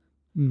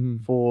Mm-hmm.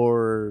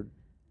 for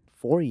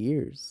 4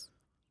 years.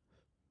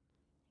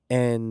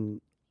 And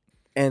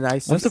I'm I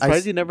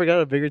surprised you never got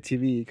a bigger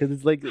TV because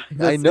it's like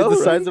I know, it's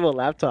the size right? of a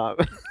laptop.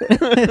 Dude,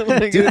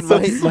 It's so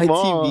my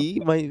small.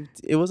 TV,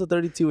 it was a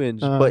 32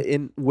 inch, Uh-huh. but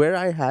in where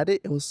I had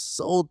it, it was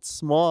so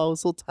small. I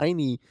was so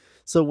tiny.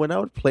 So when I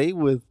would play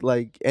with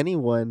like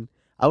anyone,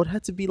 I would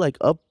have to be like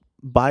up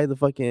by the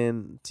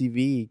fucking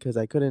TV because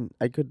I couldn't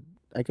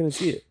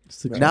see it.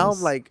 Now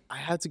I'm like, I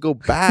have to go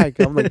back.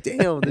 I'm like,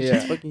 damn, this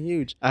shit's Yeah. fucking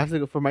huge. I have to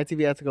go for my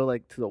TV. I have to go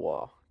like to the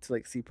wall to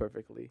like see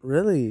perfectly.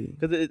 Really?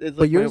 Because it's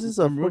But like yours my, is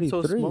a my room's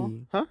so small.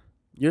 43. Huh?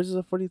 Yours is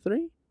a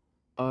 43?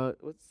 What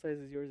size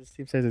is yours? The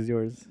same size as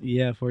yours.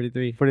 Yeah,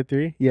 43.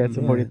 43? Yeah, it's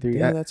a Yeah. 43.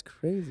 Damn, that's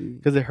crazy.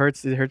 Because it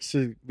hurts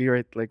to be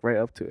right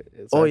up to it.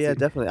 Oh yeah,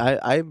 definitely.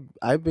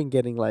 I've been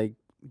getting like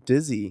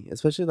dizzy,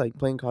 especially like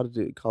playing Call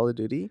of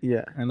Duty.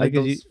 Yeah. And Like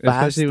look at those you,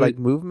 fast especially like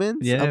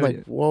movements. yeah, I'm like,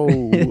 yeah.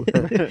 whoa.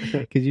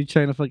 because you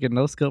trying to fucking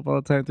no scope all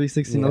the time,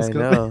 360 no Yeah,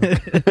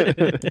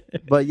 I scope.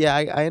 But yeah,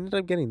 I ended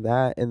up getting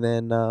that, and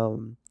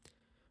then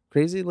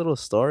crazy little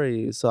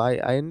story. So I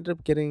ended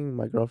up getting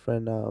my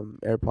girlfriend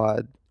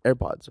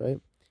AirPods, right?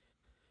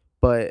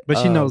 But But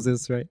she knows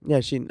this, right? Yeah,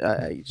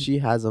 she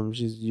has them.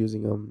 She's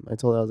using them. I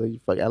told her, I was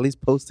like, fuck, at least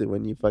post it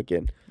when you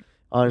fucking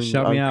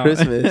Shout on me out.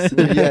 Christmas.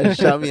 Yeah,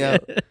 shout me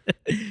out.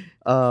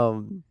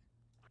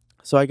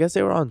 So I guess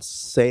they were on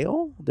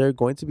sale. They're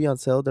going to be on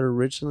sale. They're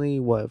originally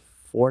what,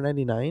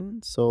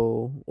 $4.99,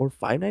 so or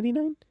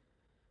 $5.99.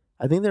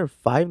 I think they're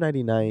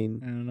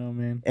 $5.99, I don't know,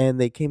 man. and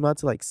they came out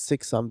to like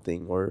six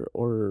something or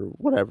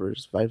whatever,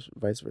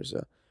 vice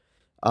versa.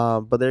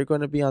 But they're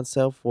going to be on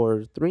sale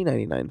for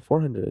 $3.99,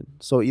 400.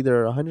 So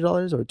either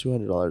 $100 or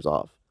 $200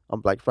 off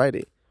on Black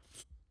Friday.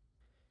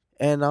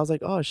 And I was like,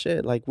 oh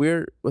shit! Like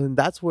and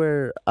that's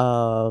where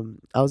I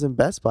was in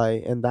Best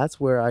Buy, and that's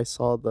where I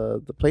saw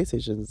the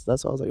PlayStations.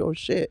 That's why I was like, oh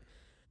shit!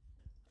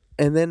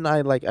 And then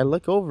I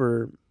look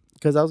over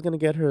because I was gonna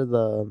get her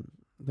the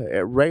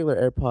regular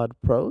AirPod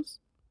Pros,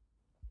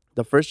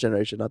 the first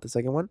generation, not the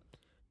second one.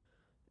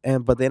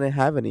 But they didn't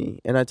have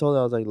any, and I told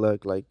her, I was like,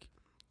 look, like,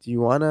 do you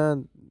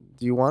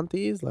want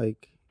these?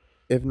 Like,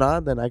 if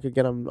not, then I could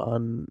get them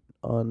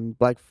on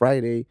Black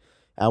Friday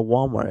at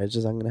Walmart. It's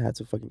just I'm gonna have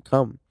to fucking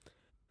come.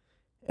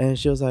 And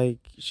she was like,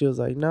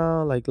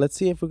 no, like let's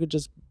see if we could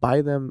just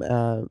buy them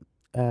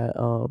at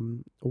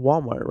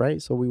Walmart,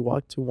 right? So we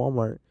walked to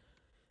Walmart.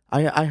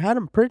 I had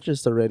them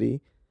purchased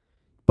already,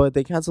 but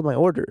they canceled my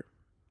order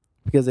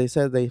because they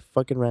said they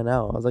fucking ran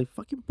out. I was like,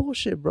 fucking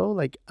bullshit, bro.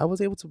 Like I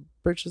was able to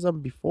purchase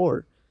them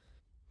before.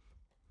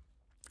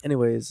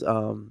 Anyways,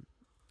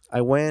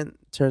 I went.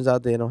 Turns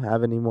out they don't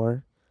have any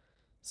more.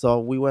 So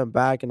we went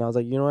back, and I was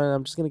like, you know what?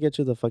 I'm just gonna get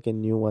you the fucking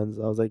new ones.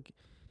 I was like,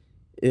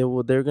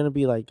 they're gonna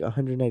be like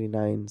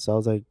 199. So I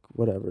was like,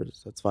 whatever,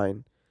 that's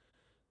fine.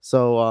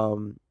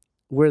 So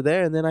we're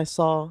there, and then I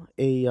saw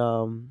a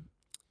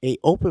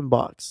open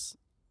box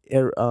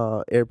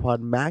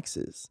AirPod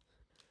Maxes,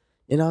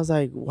 and I was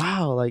like,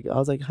 wow, like I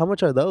was like, how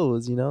much are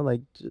those? You know,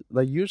 like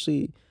like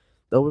usually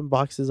the open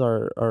boxes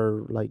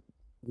are like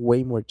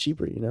way more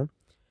cheaper, you know.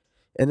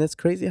 And it's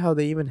crazy how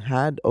they even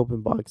had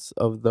open box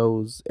of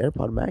those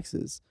AirPod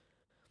Maxes.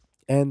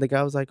 And the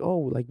guy was like, "Oh,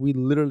 like we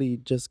literally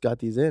just got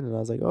these in." And I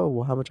was like, "Oh,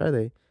 well, how much are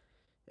they?"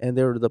 And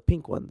they were the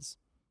pink ones.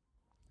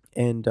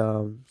 And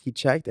he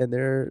checked, and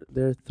they're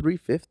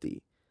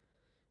 350.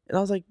 And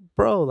I was like,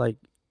 "Bro, like,"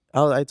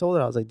 I told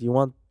her, I was like, "Do you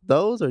want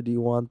those or do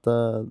you want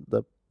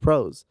the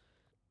pros?"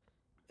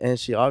 And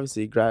she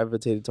obviously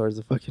gravitated towards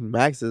the fucking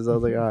Maxes. I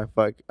was like, "All right,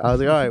 fuck." I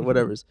was like, "All right,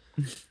 whatever's."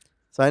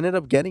 So I ended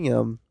up getting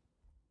them,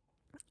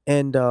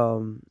 and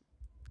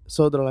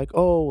so they're like,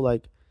 "Oh,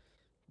 like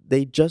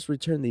they just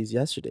returned these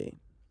yesterday."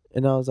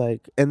 And I was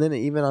like, and then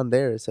even on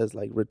there it says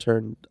like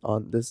returned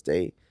on this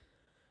day.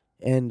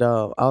 And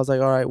I was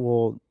like, all right,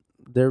 well,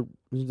 they're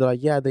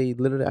like, yeah, they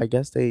literally, I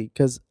guess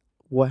because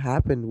what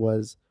happened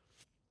was,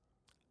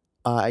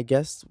 I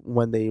guess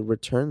when they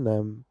returned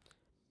them,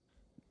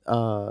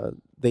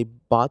 they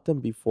bought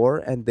them before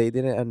and they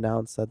didn't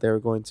announce that they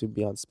were going to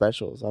be on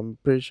specials. I'm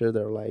pretty sure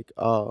they're like,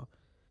 oh,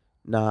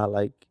 nah,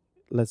 like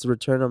let's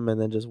return them and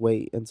then just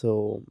wait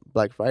until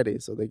Black Friday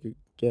so they could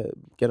get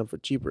them for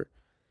cheaper.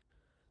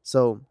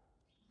 So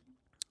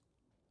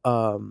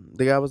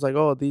the guy was like,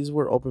 oh, these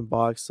were open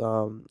box.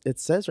 It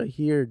says right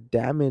here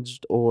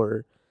damaged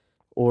or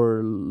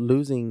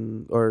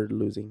missing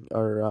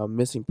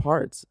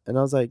parts. And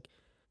I was like,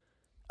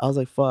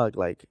 fuck,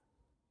 like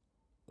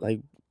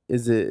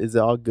is it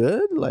all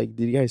good? Like,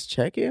 did you guys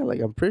check it? Like,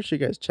 I'm pretty sure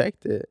you guys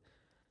checked it.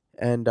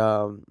 And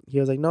he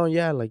was like, no,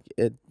 yeah, like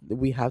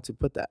we have to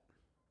put that.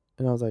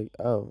 And I was like,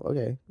 oh,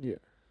 okay. Yeah.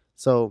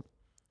 So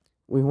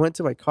we went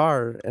to my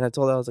car, and I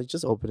told her, I was like,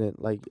 just open it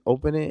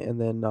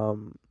and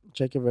then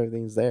check if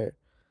everything's there.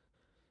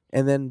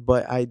 And then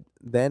but I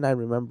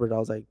remembered, I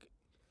was like,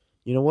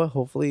 you know what?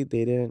 Hopefully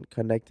they didn't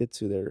connect it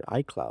to their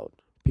iCloud,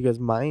 because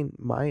my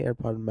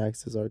AirPod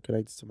Maxes are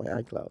connected to my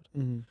iCloud.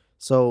 Mm-hmm.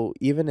 So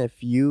even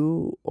if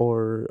you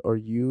or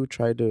you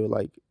try to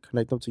like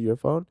connect them to your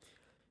phone,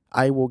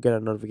 I will get a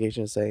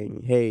notification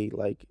saying, "Hey,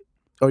 like,"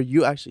 or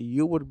you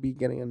would be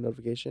getting a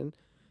notification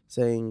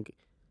saying,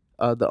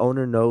 the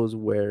owner knows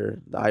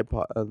where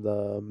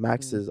the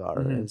Maxes are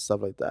Mm-hmm. and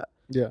stuff like that.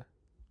 Yeah.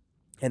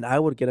 And I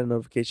would get a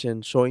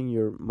notification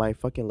showing my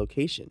fucking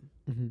location,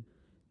 Mm-hmm.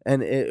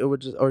 and it would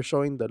just, or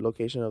showing the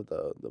location of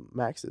the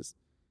Maxes.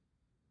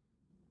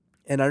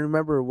 And I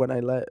remember when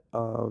I let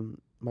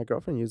my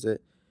girlfriend use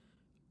it,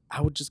 I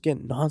would just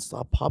get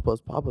nonstop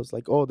pop-ups,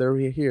 like, oh, they're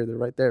here, they're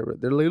right there,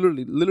 they're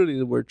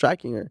literally we're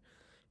tracking her.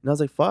 And I was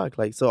like, fuck,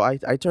 like, so I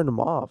turned them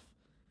off.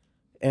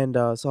 And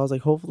so I was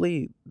like,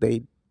 hopefully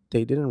they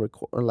didn't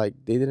record, or like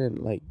they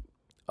didn't like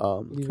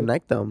Leave it.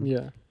 connect them.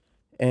 Yeah.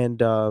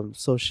 And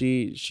so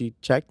she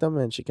checked them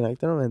and she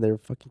connected them, and they were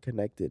fucking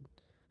connected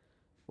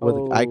with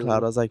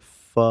iCloud. I was like,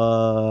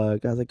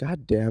 fuck. I was like,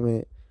 god damn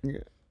it.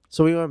 Yeah.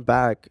 So we went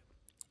back,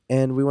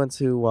 and we went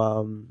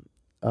to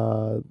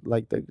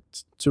like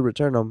to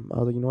return them. I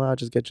was like, you know what? I'll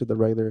just get you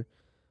the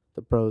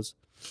pros.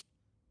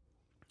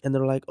 And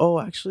they're like, oh,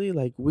 actually,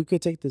 like we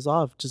could take this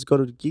off. Just go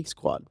to the Geek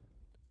Squad.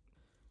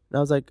 And I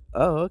was like,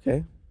 oh,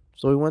 okay.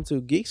 So we went to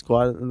Geek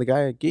Squad, and the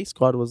guy at Geek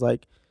Squad was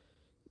like,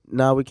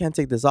 no, we can't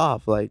take this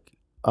off. Like,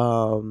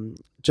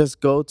 just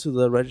go to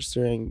the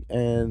register,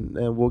 and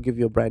we'll give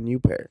you a brand new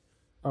pair.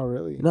 Oh,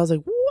 really? And I was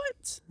like,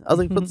 what? I was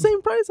like, for the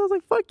same price? I was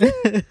like, fuck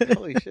yeah.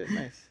 Holy shit!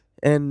 Nice.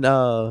 And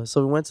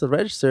so we went to the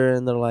register,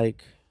 and they're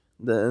like,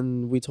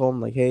 then we told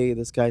him like, hey,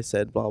 this guy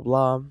said blah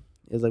blah.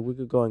 He's like, we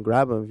could go and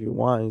grab him if you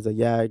want. He's like,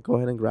 yeah, go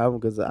ahead and grab him,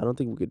 because I don't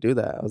think we could do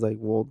that. I was like,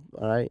 well,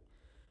 all right.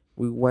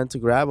 We went to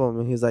grab him,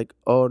 and he's like,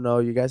 oh no,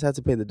 you guys have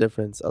to pay the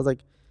difference. I was like,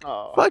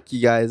 Oh. fuck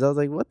you guys. I was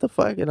like, what the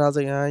fuck? And I was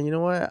like, you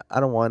know what? I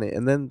don't want it.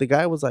 And then the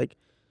guy was like,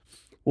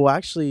 well,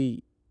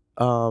 actually,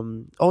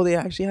 oh, they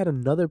actually had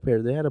another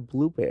pair. They had a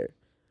blue pair,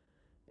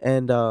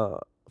 and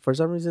for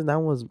some reason that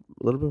one was a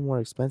little bit more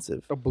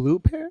expensive. A blue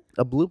pair?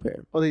 A blue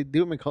pair. Oh, they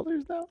do them in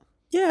colors now?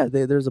 Yeah,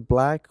 there's a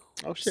black,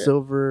 Oh shit.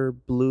 silver,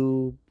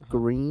 blue,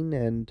 green,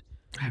 and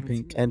I haven't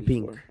Pink. seen that And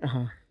pink. before.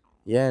 Uh-huh.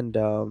 yeah, and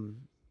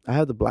I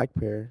have the black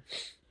pair,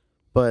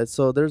 but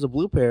so there's a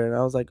blue pair, and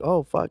I was like,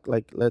 oh fuck,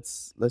 like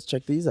let's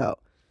check these out.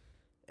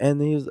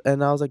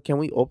 And I was like, can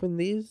we open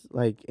these?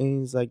 Like,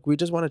 and he's like, we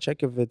just want to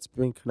check if it's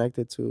been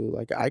connected to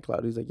like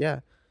iCloud. He's like,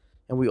 yeah.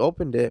 And we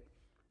opened it,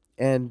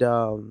 and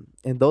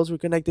those were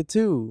connected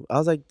too. I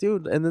was like,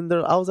 dude. And then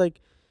I was like,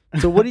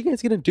 so what are you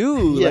guys gonna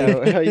do? Yeah,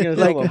 Like, how are you gonna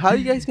sell like them? how are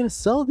you guys gonna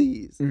sell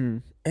these?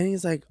 Mhm. And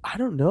he's like, I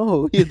don't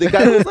know. The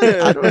guy was like,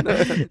 I don't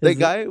know. The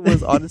guy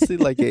was honestly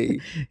like He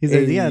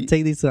says, "You gotta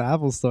take these to the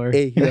Apple store."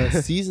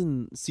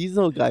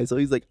 seasonal guy. So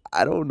he's like,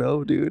 I don't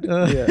know, dude.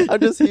 Yeah. I'm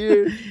just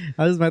here.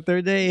 That was my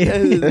third day. Yeah,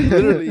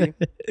 literally.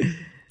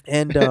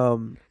 And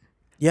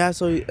yeah.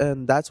 So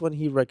and that's when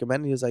he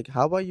recommended. He was like,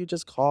 how about you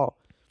just call?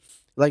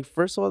 Like,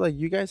 first of all, like,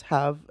 you guys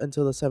have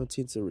until the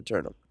 17th to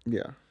return them.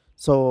 Yeah.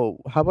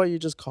 So how about you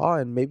just call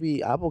and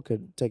maybe Apple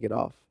could take it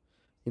off?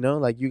 You know,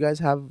 like, you guys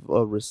have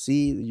a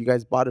receipt. You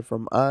guys bought it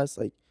from us.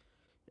 Like,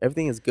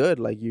 everything is good.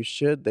 Like,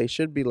 they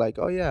should be like,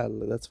 oh yeah,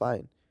 that's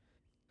fine.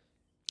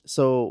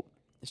 So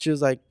she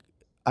was like,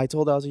 I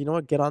told her, I was like, you know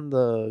what, get on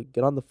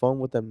the phone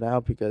with them now,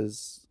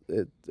 because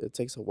it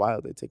takes a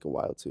while. They take a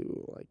while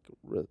to like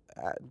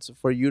so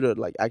for you to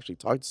like actually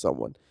talk to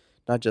someone,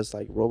 not just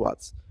like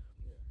robots.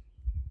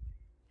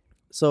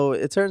 So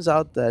it turns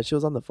out that she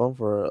was on the phone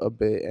for a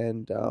bit,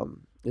 and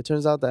it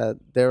turns out that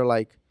they're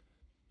like,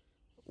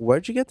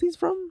 where'd you get these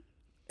from?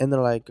 And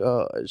they're like,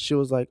 she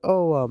was like,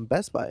 oh,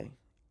 Best Buy.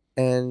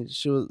 And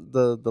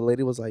the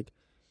lady was like,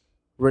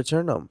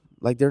 return them.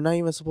 Like, they're not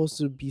even supposed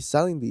to be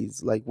selling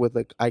these, like, with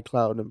like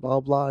iCloud and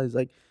blah blah. It's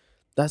like,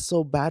 that's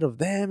so bad of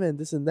them and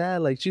this and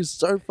that. Like, she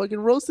started fucking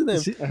roasting them.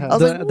 Uh-huh. I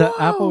was like, The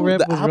Apple "Whoa, rep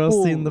the was Apple-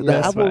 roasting the the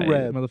Best Apple Buy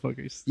rep."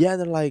 motherfuckers. Yeah,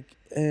 they're like,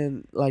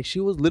 and like,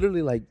 she was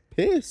literally like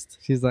pissed.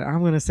 She's like,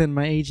 "I'm gonna send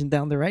my agent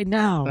down there right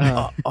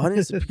now."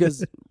 Honestly,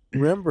 because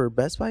remember,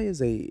 Best Buy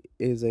is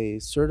a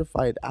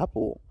certified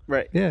Apple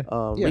Right. Yeah,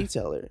 Yeah.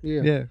 retailer,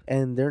 Yeah. yeah.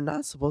 and they're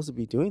not supposed to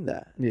be doing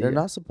that. Yeah, They're yeah.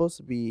 not supposed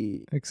to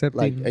be Accepting.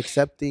 like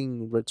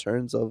accepting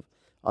returns of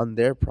on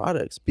their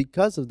products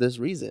because of this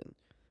reason.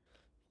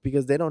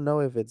 Because they don't know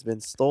if it's been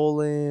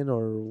stolen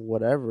or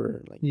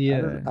whatever. Like,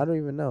 Yeah. I don't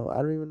even know. I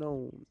don't even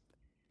know.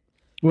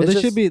 Well, It's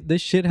they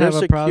should their have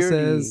a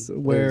process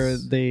security where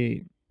is-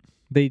 they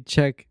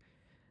check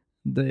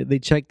they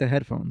check the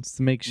headphones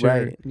to make sure.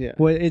 Right. Yeah.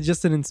 Well, they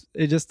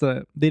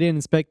didn't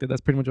inspect it.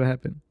 That's pretty much what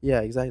happened. Yeah,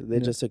 exactly. They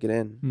Yeah. just took it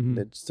in. Mhm.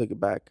 They just took it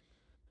back.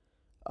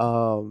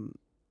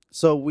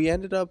 So we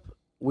ended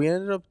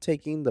up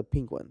taking the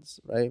pink ones,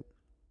 right?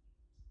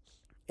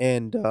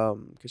 And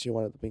because she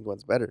wanted the pink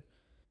ones better.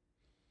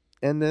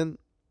 And then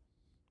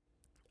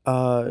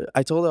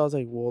I told her, I was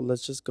like, well,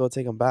 let's just go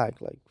take them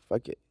back. Like,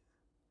 fuck it.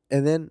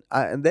 And then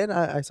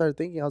I started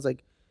thinking, I was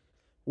like,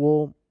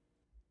 well,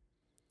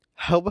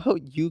 how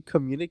about you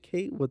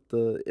communicate with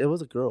it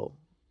was a girl.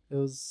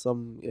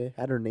 It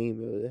had her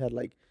name. It had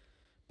like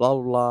blah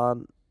blah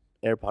blah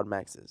AirPod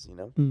Maxes, you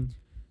know? Mm.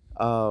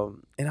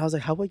 And I was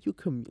like, how about you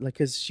like,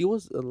 cause she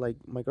was like,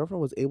 my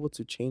girlfriend was able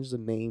to change the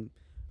name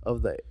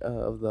of the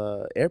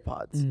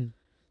AirPods. Mhm.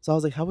 So I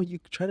was like, how about you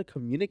try to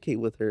communicate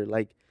with her?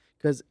 Like,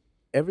 cause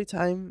every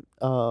time,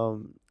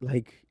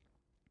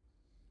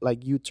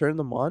 like you turn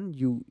them on,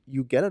 you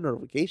get a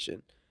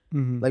notification.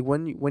 Mhm. Like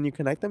when you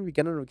connect them, you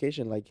get a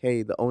notification like,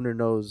 hey, the owner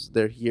knows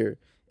they're here,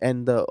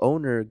 and the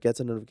owner gets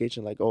a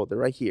notification like, oh, they're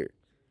right here,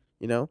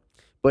 you know.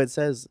 But it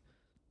says,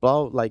 blah,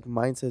 like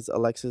mine says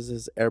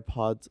Alexis's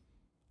AirPods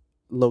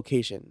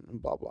location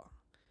and blah blah.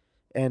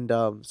 And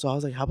so I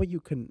was like, how about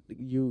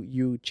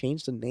you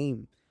change the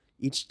name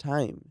each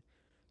time?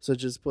 So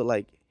just put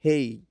like,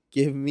 hey,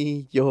 give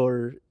me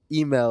your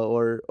email,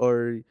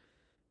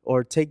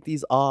 or take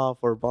these off,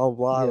 or blah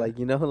blah, Yeah. like,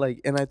 you know, like.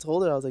 And I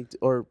told her, I was like,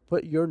 or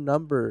put your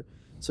number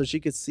so she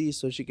could see,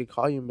 so she could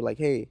call you and be like,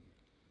 hey,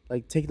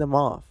 like, take them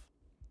off,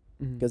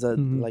 Mhm. because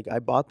Mhm. like I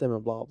bought them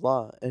and blah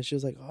blah. And she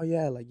was like, oh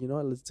yeah, like, you know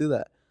what, let's do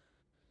that.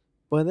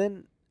 But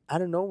then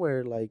out of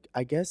nowhere, like,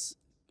 I guess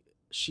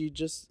she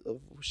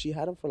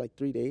had them for like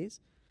 3 days,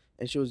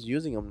 and she was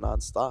using them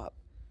nonstop.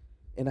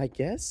 And I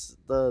guess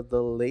the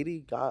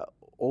lady got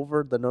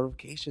over the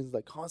notifications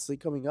like constantly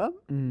coming up,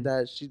 Mhm.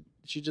 that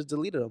she just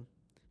deleted them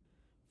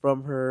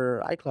from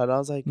her iCloud. I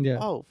was like, Yeah.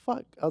 oh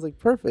fuck. I was like,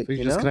 perfect. So you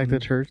you just know?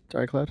 connected her to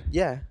iCloud?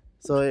 Yeah.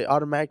 So it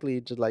automatically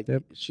just like,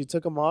 Yep. she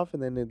took them off,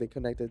 and then they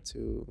connected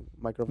to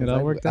my girlfriend's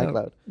all worked out.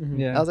 iCloud. Mhm.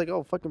 Yeah. I was like,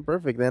 oh, fucking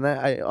perfect. Then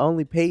I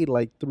only paid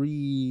like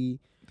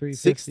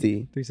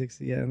 360.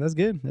 360. Yeah, that's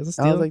good. That's a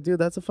steal. I was like, dude,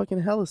 that's a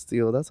fucking hella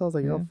steal. That's, I was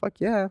like, Yeah. oh fuck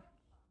yeah.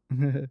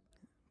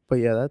 But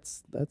yeah,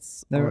 that's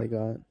There- all I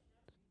got.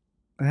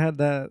 I had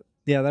that.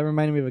 Yeah, that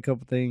reminded me of a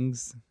couple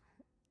things.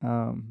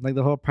 Like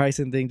the whole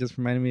pricing thing just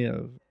reminded me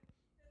of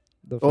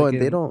the. Oh, and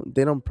fucking-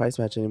 they don't price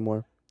match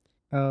anymore.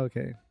 Oh,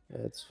 okay.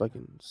 Yeah, it's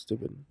fucking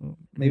stupid. Well,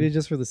 maybe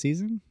just for the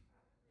season.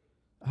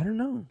 I don't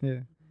know.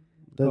 Yeah.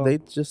 They, Oh. they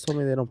just told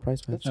me they don't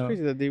price match. That's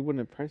crazy that they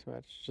wouldn't price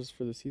match just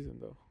for the season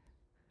though,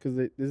 because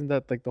isn't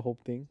that like the whole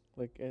thing?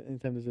 Like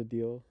anytime there's a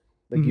deal,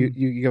 like Mhm.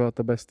 you give out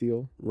the best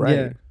deal. Right.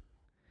 Yeah.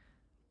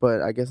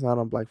 But I guess not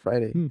on Black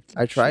Friday. Hmm.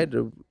 I tried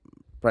to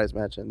price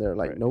match, and they're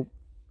like, Right. nope.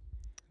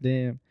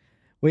 Damn.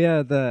 Well,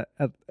 yeah.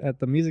 At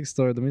the music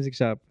store, the music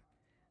shop,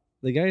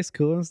 the guy's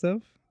cool and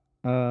stuff.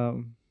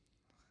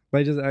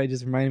 But I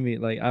just reminded me,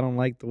 like, I don't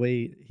like the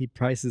way he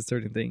prices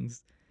certain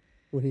things.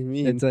 What do you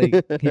mean? It's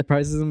like he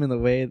prices them in a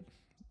way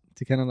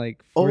to kind of like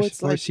it's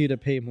force like you to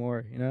pay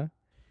more, you know?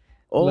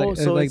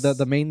 so Like it's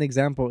the main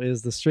example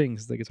is the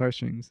strings, the guitar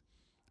strings.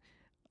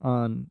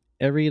 On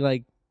every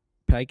like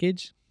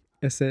package,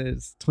 it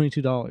says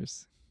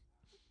 $22,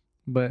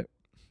 but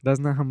that's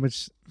not how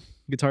much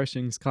guitar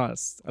strings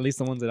cost. At least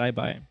the ones that I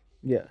buy,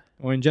 Yeah.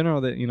 or in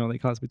general, that they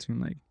cost between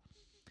like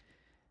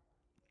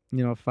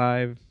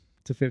 $5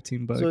 to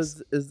 $15. so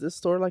is this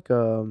store like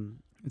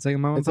It's like a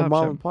mom and it's a pop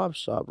mom shop. and pop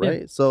shop, Yeah.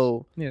 right?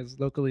 So Yeah, it's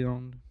locally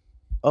owned.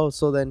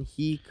 so then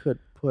he could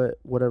put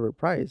whatever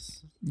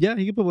price. Yeah,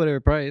 he can put whatever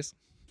price.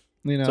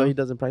 So he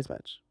doesn't price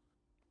match.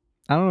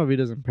 I don't know if he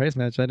doesn't price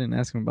match. I didn't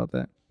ask him about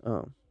that.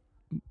 Oh.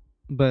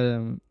 But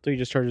So he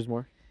just charges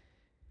more.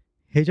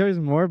 he charges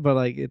more, but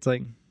like it's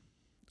like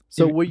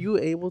So If- were you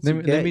able to let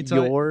me get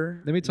tell-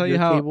 your let me tell your you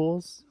how-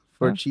 cables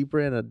for Huh? cheaper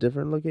in a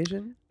different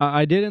location?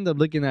 I did end up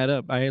looking that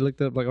up. I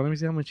looked up like, let me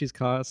see how much these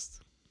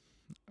cost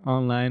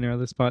online or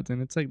other spots, and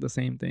it's like the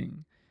same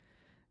thing.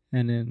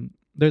 And then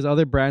there's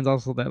other brands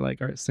also that like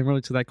are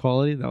similar to that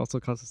quality that also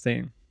cost the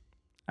same.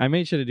 I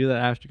made sure to do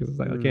that after because it's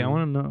like, okay, I Mhm.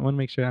 want to know, I want to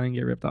make sure I didn't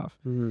get ripped off.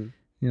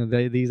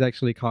 Mm-hmm. These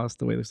actually cost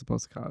the way they're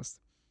supposed to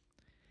cost.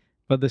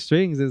 But the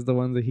strings is the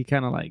ones that he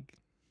kind of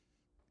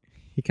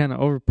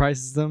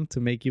overprices them to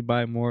make you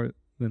buy more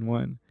than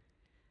one.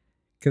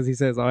 Because he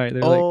says, all right,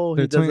 they're Oh,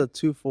 like, he they're does a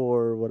 2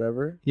 for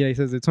whatever. yeah, he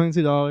says they're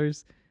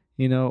 $22,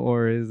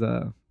 or is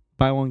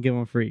buy one get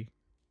one free.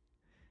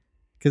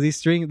 Because these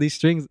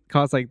strings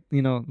cost like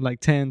like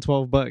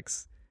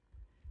 $10-12.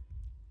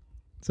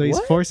 So he's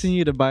What? forcing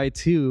you to buy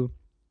two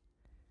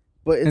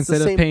But it's instead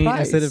the same of paying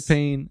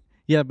price.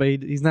 Yeah, but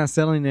he's not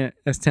selling it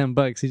as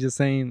 $10. He's just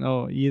saying,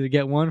 oh, you either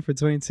get one for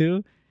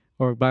 22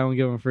 or buy one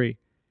get one free.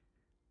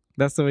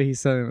 That's the way he's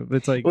selling it.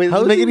 It's like Wait, How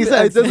doesn't make any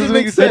sense. It doesn't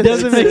make it sense.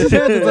 doesn't make sense.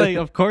 It's like,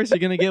 of course you're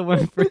gonna get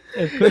one free.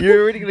 Of course.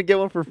 You're already gonna get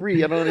one for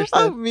free. I don't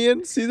understand. Me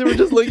and Caesar were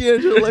just looking at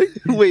each other like,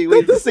 wait, that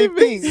it's the doesn't same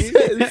make thing. sense.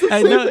 It's the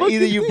I same know, fucking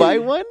Either you thing. buy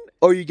one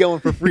or you get one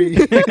for free.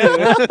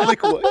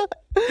 Like what?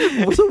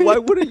 So why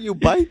wouldn't you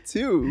buy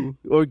two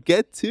or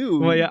get two?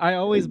 Well, yeah, I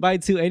always buy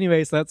two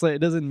anyway, so that's like it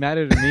doesn't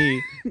matter to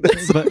me.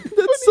 That's, But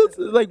that's so,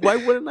 like, why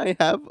wouldn't I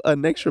have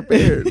an extra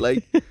pair?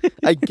 Like,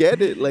 I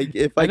get it. Like,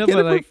 if I know, get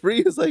but, it like, for free,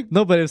 it's like,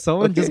 no, but if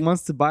someone just Okay.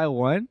 wants to buy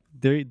one,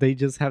 they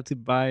just have to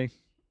buy.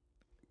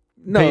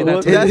 No,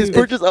 Pay that his $10.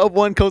 purchase of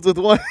one comes with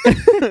one.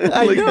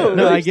 I Like, know.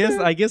 No, like,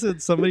 I guess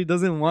if somebody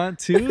doesn't want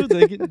two,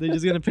 they're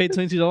just gonna pay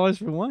 $22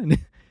 for one.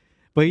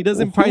 But he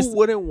doesn't price. Who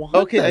wouldn't want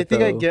Okay, that, I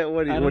think I though? get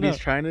what I don't what he's know.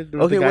 trying to do.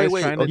 Okay, the guy's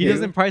wait, trying to He okay. do.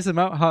 doesn't price them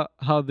out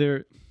how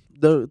they're.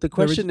 The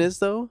question is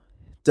though,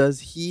 does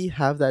he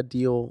have that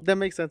deal That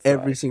makes sense.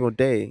 every single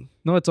day?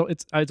 No,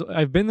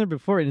 I've been there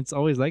before and it's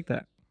always like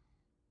that.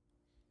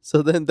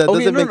 So then that Okay,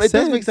 doesn't no, make it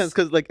sense. does make sense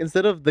because like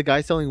instead of the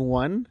guy selling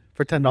one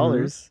for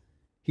 $10,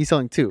 he's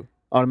selling two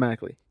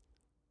automatically.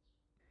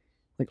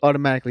 Like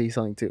automatically, he's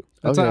selling two.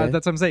 That's Okay.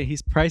 what I'm saying.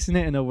 He's pricing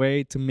it in a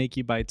way to make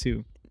you buy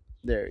two.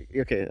 There.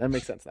 Okay, that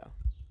makes sense now.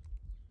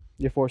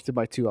 You're forced to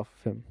buy two off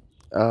of him,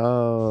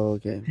 Oh,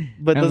 okay.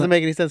 but it And doesn't like-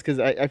 make any sense because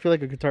I feel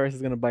like a guitarist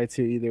is gonna buy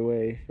two either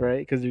way, right?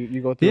 Because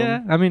you go through. Yeah,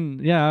 them. I mean,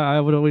 yeah, I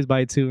would always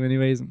buy two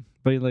anyways.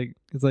 But like,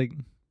 it's like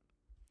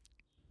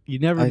you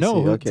never I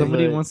know. see, okay.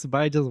 Somebody Right. wants to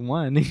buy just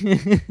one.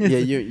 Yeah,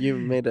 you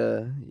made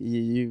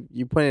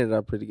you pointed it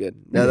out pretty good.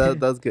 Yeah, that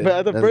was good. But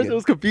at the That's first good. it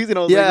was confusing. I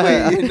was Yeah, like,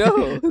 I wait.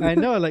 know. I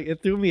know, like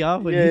it threw me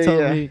off when Yeah, he told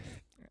yeah. me,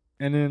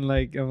 and then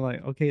like I'm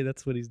like, okay,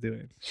 that's what he's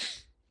doing.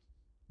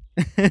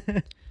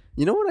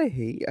 You know what I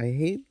hate? I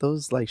hate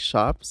those like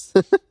shops.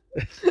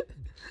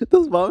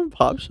 Those mom and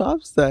pop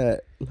shops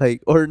that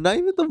like, or not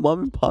even the mom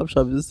and pop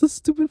shops. It's the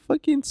stupid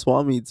fucking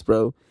swap meets,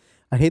 bro.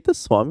 I hate the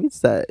swap meets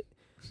that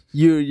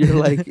you're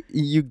like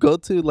you go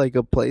to like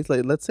a place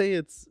like, let's say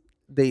it's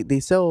they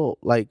sell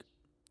like,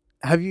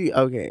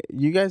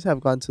 you guys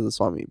have gone to the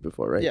swap meet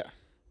before, right? Yeah.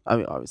 I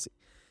mean, obviously.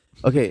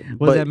 Okay, What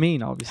but does that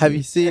mean? Obviously, have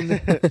you seen?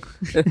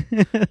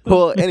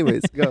 Well,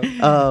 anyways,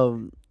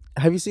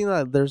 have you seen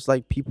that there's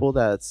like people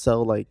that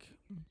sell like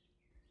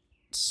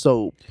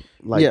soap,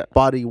 like Yeah.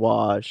 body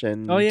wash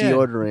and Oh, yeah.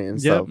 deodorant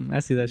and Yep, stuff, I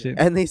see that shit.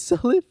 and they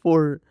sell it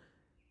for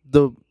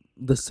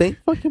the same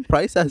fucking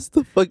price as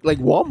the like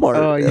Walmart.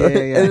 Oh, yeah,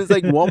 yeah. And it's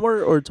like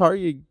Walmart or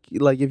Target.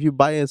 Like if you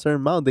buy a certain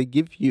amount, they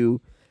give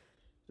you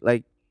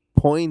like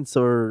points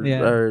or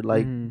Yeah. or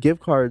like Mhm.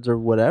 gift cards or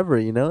whatever,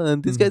 you know.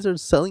 And these Mhm. guys are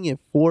selling it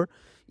for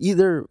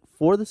either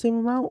for the same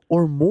amount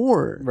or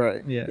more.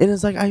 Right. Yeah. And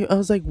it's like I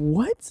was like,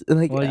 what? And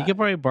like, Well, you could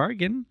probably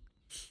bargain.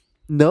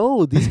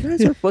 no, these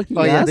guys are fucking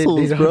Oh yeah,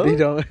 assholes, they bro.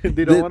 don't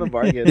they don't want to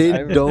bargain. They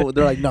I've- don't.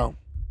 They're like, no.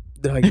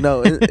 They're like,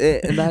 no. And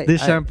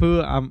This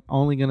shampoo, I'm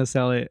only gonna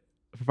sell it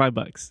for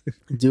 $5.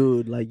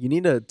 dude, like, you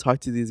need to talk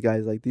to these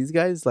guys. Like, these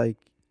guys, like,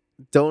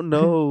 don't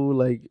know.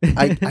 Like,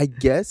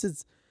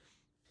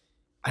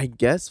 I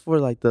guess for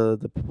like the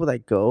people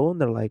that go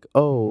and they're like,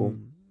 oh,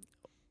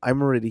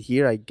 I'm already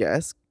here. I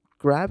guess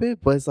grab it,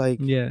 but it's like,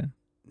 Yeah,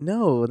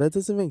 no, that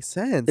doesn't make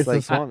sense. It's like,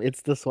 the swamp.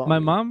 It's the swamp. my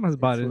mom has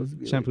bought supposed to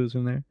be like- shampoos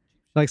from there.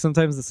 Like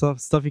sometimes the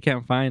stuff you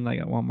can't find like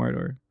at Walmart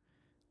or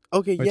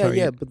Okay, or yeah,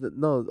 yeah, Target. but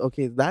no,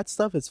 okay, that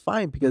stuff is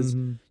fine because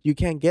Mhm. you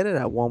can't get it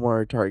at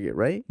Walmart or Target,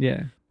 right?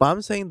 Yeah. But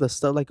I'm saying the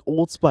stuff like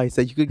Old Spice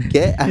that you could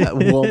get at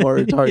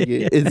Walmart or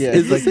Target is Yeah,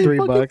 is it's the like same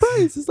 $3. fucking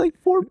price. It's like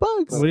 $4.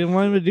 What do you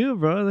want him to do,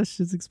 bro? That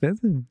shit's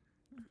expensive.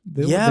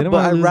 Yeah, they don't but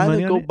want to I'd lose rather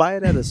money on go it. buy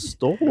it at a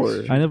store.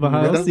 I know, but how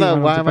But else that's do you not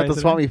want why him I'm to at the price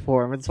it Swami out?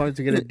 for. I'm at the Swami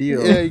to get a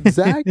deal. Yeah,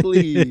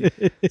 exactly.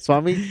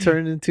 Swami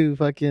turned into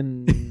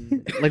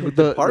fucking like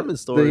the Department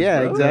stores,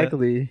 Yeah, bro.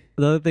 exactly.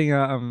 The other thing,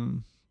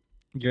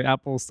 your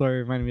Apple story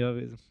reminded me of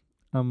is,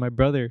 my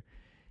brother,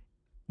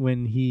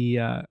 when he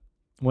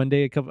one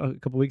day a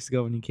couple weeks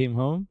ago when he came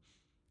home,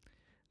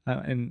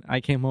 and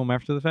I came home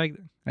after the fact.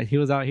 He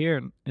was out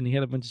here and he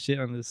had a bunch of shit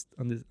on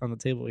the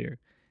table here.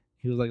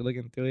 He was like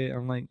looking through it.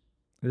 I'm like,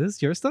 "Is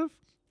this your stuff?"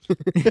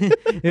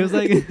 It was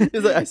like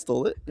He's like, I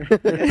stole it. yeah,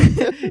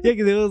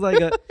 because it was like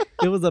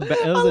it was a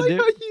I like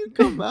how you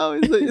come out.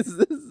 It's like,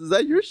 is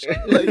that your shit?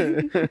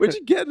 Like, where'd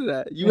you get it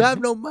at? You have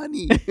no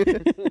money.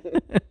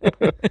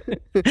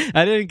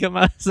 I didn't come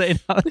out saying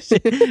all this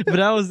shit, but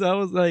I was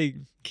like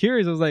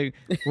curious. I was like,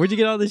 "Where'd you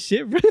get all this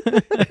shit from?"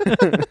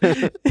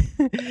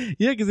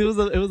 Yeah, because it was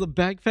a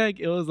backpack.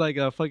 It was like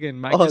a fucking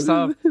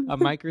Microsoft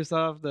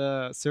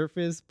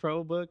Surface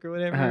Pro book or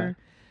whatever.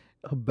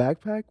 A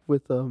backpack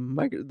with a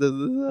micro.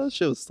 That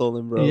shit was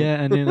stolen, bro.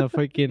 Yeah, and then a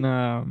fucking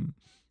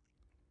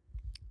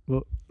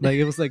well, like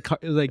it was like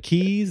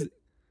keys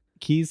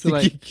to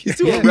like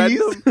to yeah. a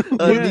random Yeah.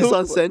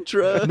 Nissan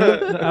Sentra. No, I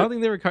don't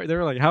think they were they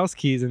were like house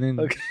keys, and then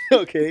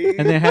Okay.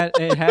 and it had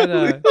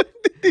a.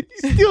 Did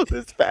you steal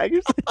this bag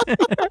or something?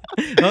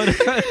 Oh, no.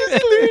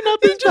 Clearing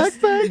out this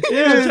backpack.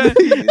 Yeah,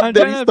 I'm that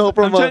trying he to- stole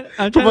from I'm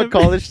from a trying to-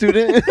 college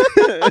student.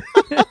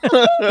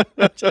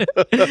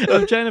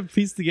 I'm trying to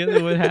piece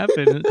together what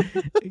happened.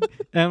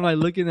 And I'm like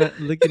looking at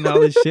all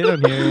this shit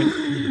on here,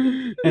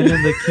 and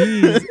then the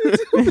keys.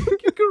 It's a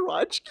fucking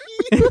garage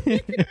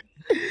key.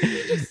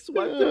 You just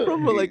swiped it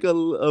from like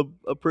a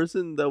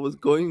person that was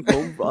going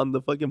home on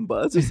the fucking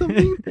bus or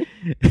something.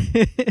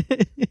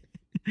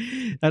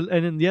 And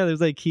then yeah, there's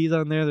like keys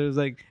on there. There's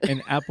like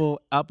an Apple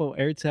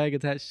AirTag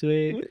attached to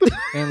it,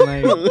 and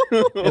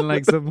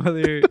like some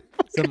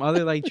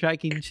other like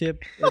tracking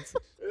chip. That's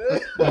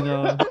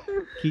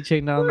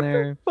keychain down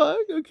there. Fuck.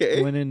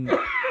 Okay. Went in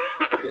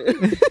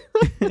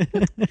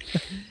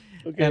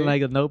Okay. and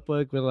like a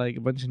notebook with like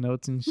a bunch of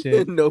notes and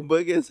shit.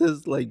 Notebook. It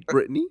says like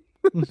Britney.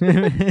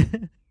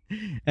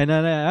 And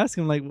then I asked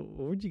him like,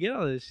 "Where'd you get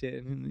all this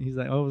shit?" And he's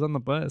like, "Oh, it was on the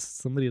bus.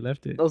 Somebody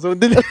left it. Oh, someone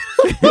did.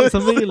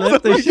 Somebody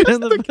left their shit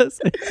on the bus."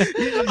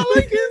 I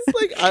like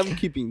it's like I'm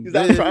keeping He's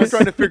this. like, I'm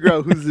trying to figure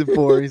out who's it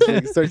for. He's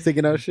like, starts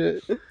taking out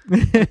shit.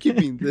 I'm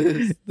keeping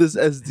this. This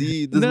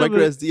SD, this No, micro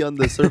but- SD on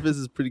the surface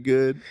is pretty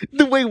good.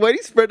 Wait, why do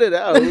you spread it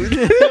out?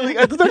 Like,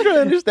 I'm just not trying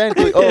to understand.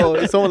 Like,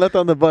 oh, someone left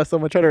on the bus.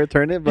 Someone tried to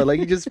return it, but like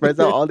he just spreads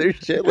out all their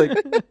shit. Like,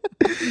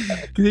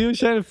 He was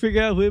trying to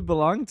figure out who it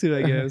belonged to,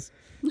 I guess.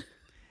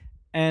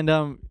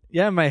 And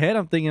yeah, in my head,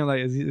 I'm thinking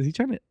like, is he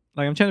trying to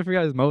like? I'm trying to figure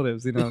out his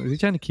motives. You know, is he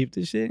trying to keep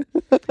this shit?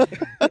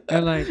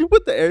 And like,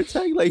 With the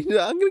AirTag, like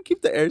I'm gonna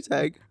keep the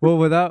AirTag. well,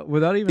 without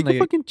You even can like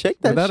fucking check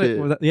that shit.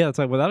 yeah, it's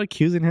like without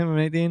accusing him of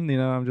anything. You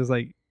know, I'm just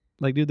like,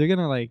 dude, they're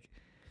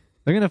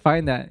gonna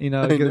find that. You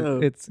know, I 'cause know.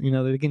 it's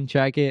they can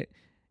track it.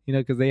 You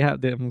know, because they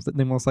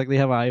most likely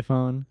have an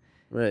iPhone.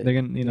 Right.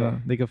 They're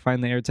gonna they can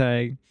find the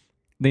AirTag.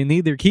 They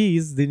need their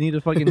keys. They need to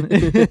fucking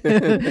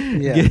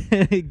Yeah.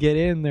 get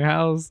in their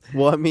house.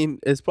 Well, I mean,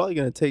 it's probably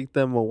gonna take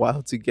them a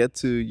while to get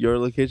to your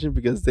location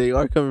because they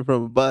are coming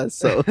from a bus.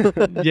 So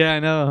Yeah, I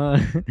know.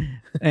 Huh?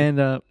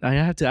 And I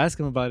have to ask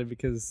him about it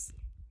because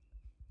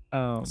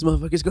this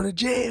motherfucker's going to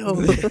jail.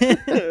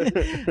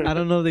 I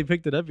don't know if they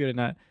picked it up yet or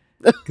not.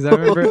 Because I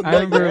remember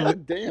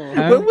God damn.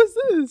 I- When was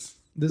this?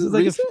 this is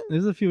like recent?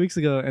 this is a few weeks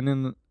ago, and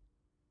then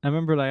I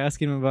remember like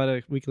asking him about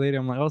it a week later.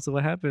 I'm like, "Oh, so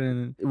what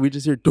happened?" We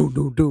just hear doom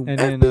doom doom. And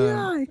then,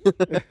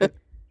 FBI.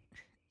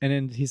 And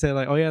then he said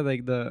like, "Oh yeah,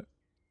 like the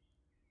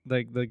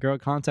girl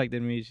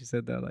contacted me. She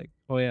said that like,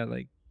 oh yeah,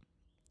 like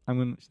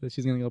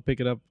she's gonna go pick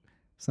it up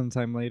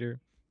sometime later."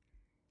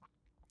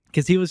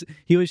 Because he was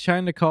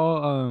trying to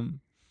call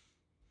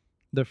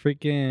the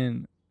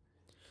freaking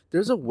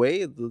There's a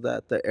way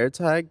that the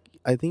AirTag,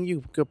 I think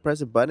you could press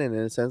a button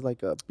and it sends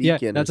like a beacon.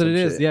 yeah, that's or what it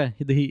some is. shit. Yeah,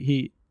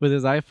 he with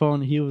his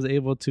iPhone, he was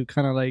able to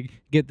kind of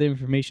like get the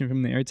information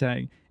from the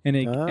AirTag, and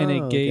it Oh,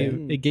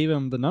 gave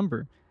him the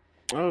number,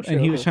 Oh, shit.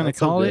 and he was Okay. trying to That's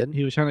so call it. good.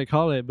 He was trying to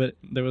call it, but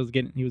he was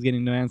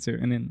getting no answer,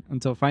 and then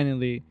until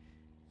finally,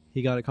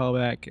 he got a call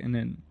back, and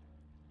then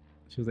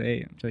she was like,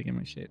 "Hey, I'm trying to get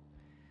my shit,"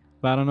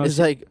 but I don't know. It's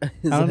I like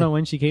don't know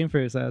when she came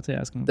first. I have to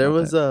ask him. There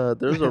about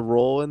was a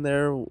roll in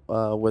there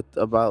with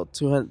about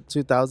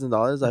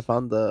 $2,000. I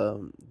found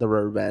the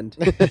rubber band.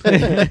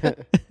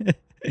 that.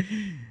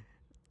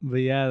 But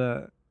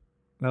yeah,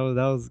 that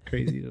was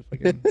crazy to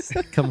fucking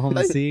come home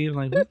and see. I'm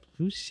like,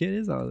 whose shit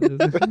is all this?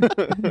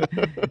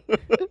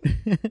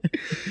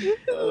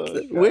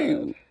 Oh, Wait,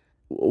 God.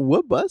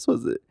 what bus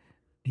was it?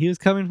 He was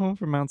coming home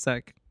from Mount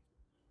Sac.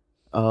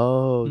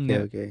 Oh, okay, Yeah.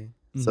 okay.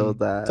 So Mhm.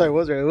 that Sorry,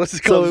 was right. It was a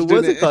so college it was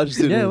a student. college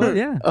student. Yeah, well,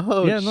 yeah.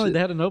 Oh Yeah, no, shit. they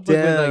had a notebook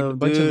with like a Damn,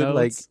 bunch dude, of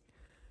like notes.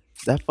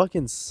 that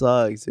fucking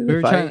sucks, dude. we were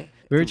If trying I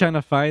we were trying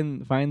to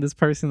find this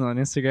person on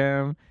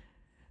Instagram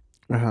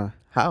Uh-huh.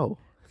 how?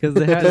 because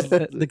they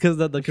had because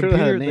the I'm sure they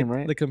had a computer name,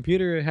 right? the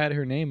computer had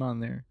her name on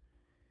there,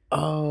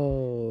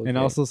 Oh, and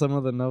okay. also some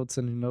of the notes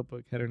in her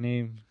notebook had her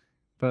name,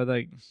 but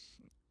like,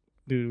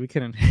 dude, we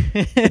couldn't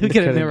we couldn't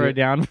couldn't narrow do it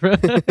down, bro.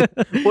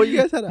 Well, you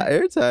guys had an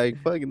air tag.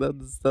 Fucking that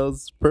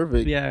was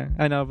perfect. Yeah,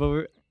 I know,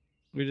 but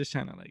we're just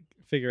trying to like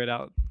figure it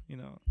out, you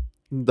know.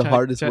 The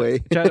hardest way.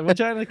 We're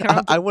trying to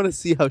count. I want to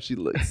see how she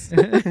looks.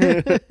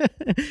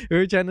 We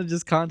were trying to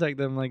just contact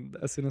them like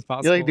as soon as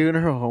possible. You're like doing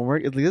her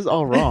homework. It's like, this is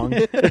all wrong.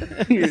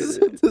 this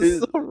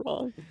is so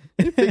wrong.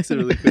 Let me fix it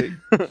really quick.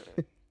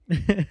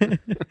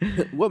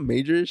 What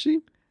major is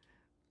she?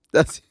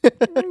 That's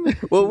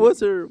what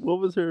was her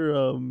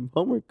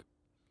homework?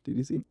 Did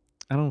you see?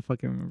 I don't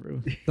fucking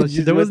remember.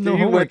 You There was went no through-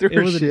 you homework. went through It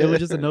her was shit.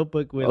 just a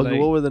notebook with Okay, like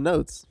what were the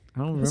notes? I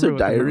don't remember. That's her what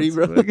the diary, notes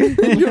bro.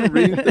 were. You were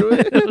reading through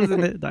it? It was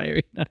in the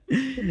diary.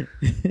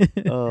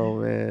 Oh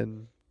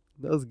man,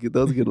 that was good.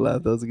 That was a good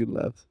laugh. That was a good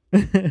laugh.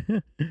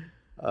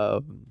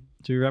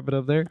 Should we wrap it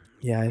up there?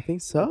 Yeah, I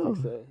think so.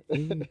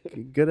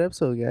 Good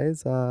episode,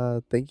 guys.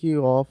 Thank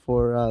you all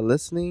for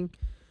listening.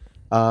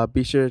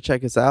 Be sure to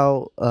check us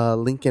out.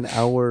 Link in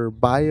our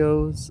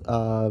bios.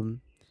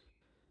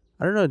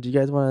 I don't know. Do you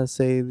guys want to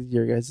say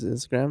your guys'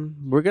 Instagram?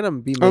 We're gonna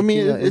be making I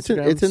mean, an it's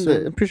Instagram in the.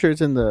 soon. I'm pretty sure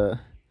it's in the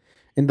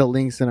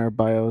links in our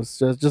bios.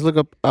 Just look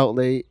up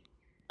Outlate.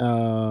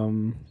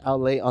 Out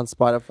late on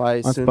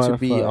Spotify. On Soon to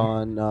be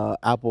Spotify. on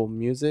Apple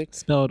Music.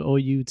 Spelled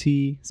OUT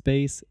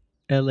space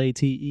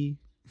LATE.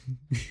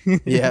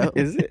 Yeah.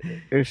 Is it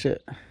or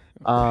shit?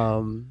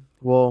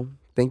 Well,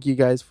 thank you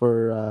guys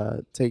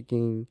for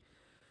taking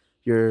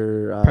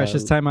your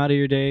Precious time out of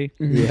your day.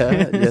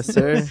 Yeah. Yes,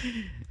 sir.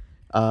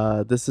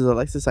 This is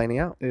Alexis signing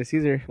out. It's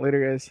Caesar.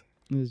 Later, guys.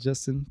 This is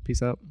Justin.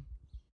 Peace out.